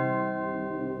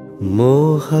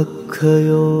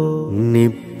මෝහක්ඛයෝ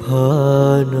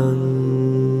නිබ්බානං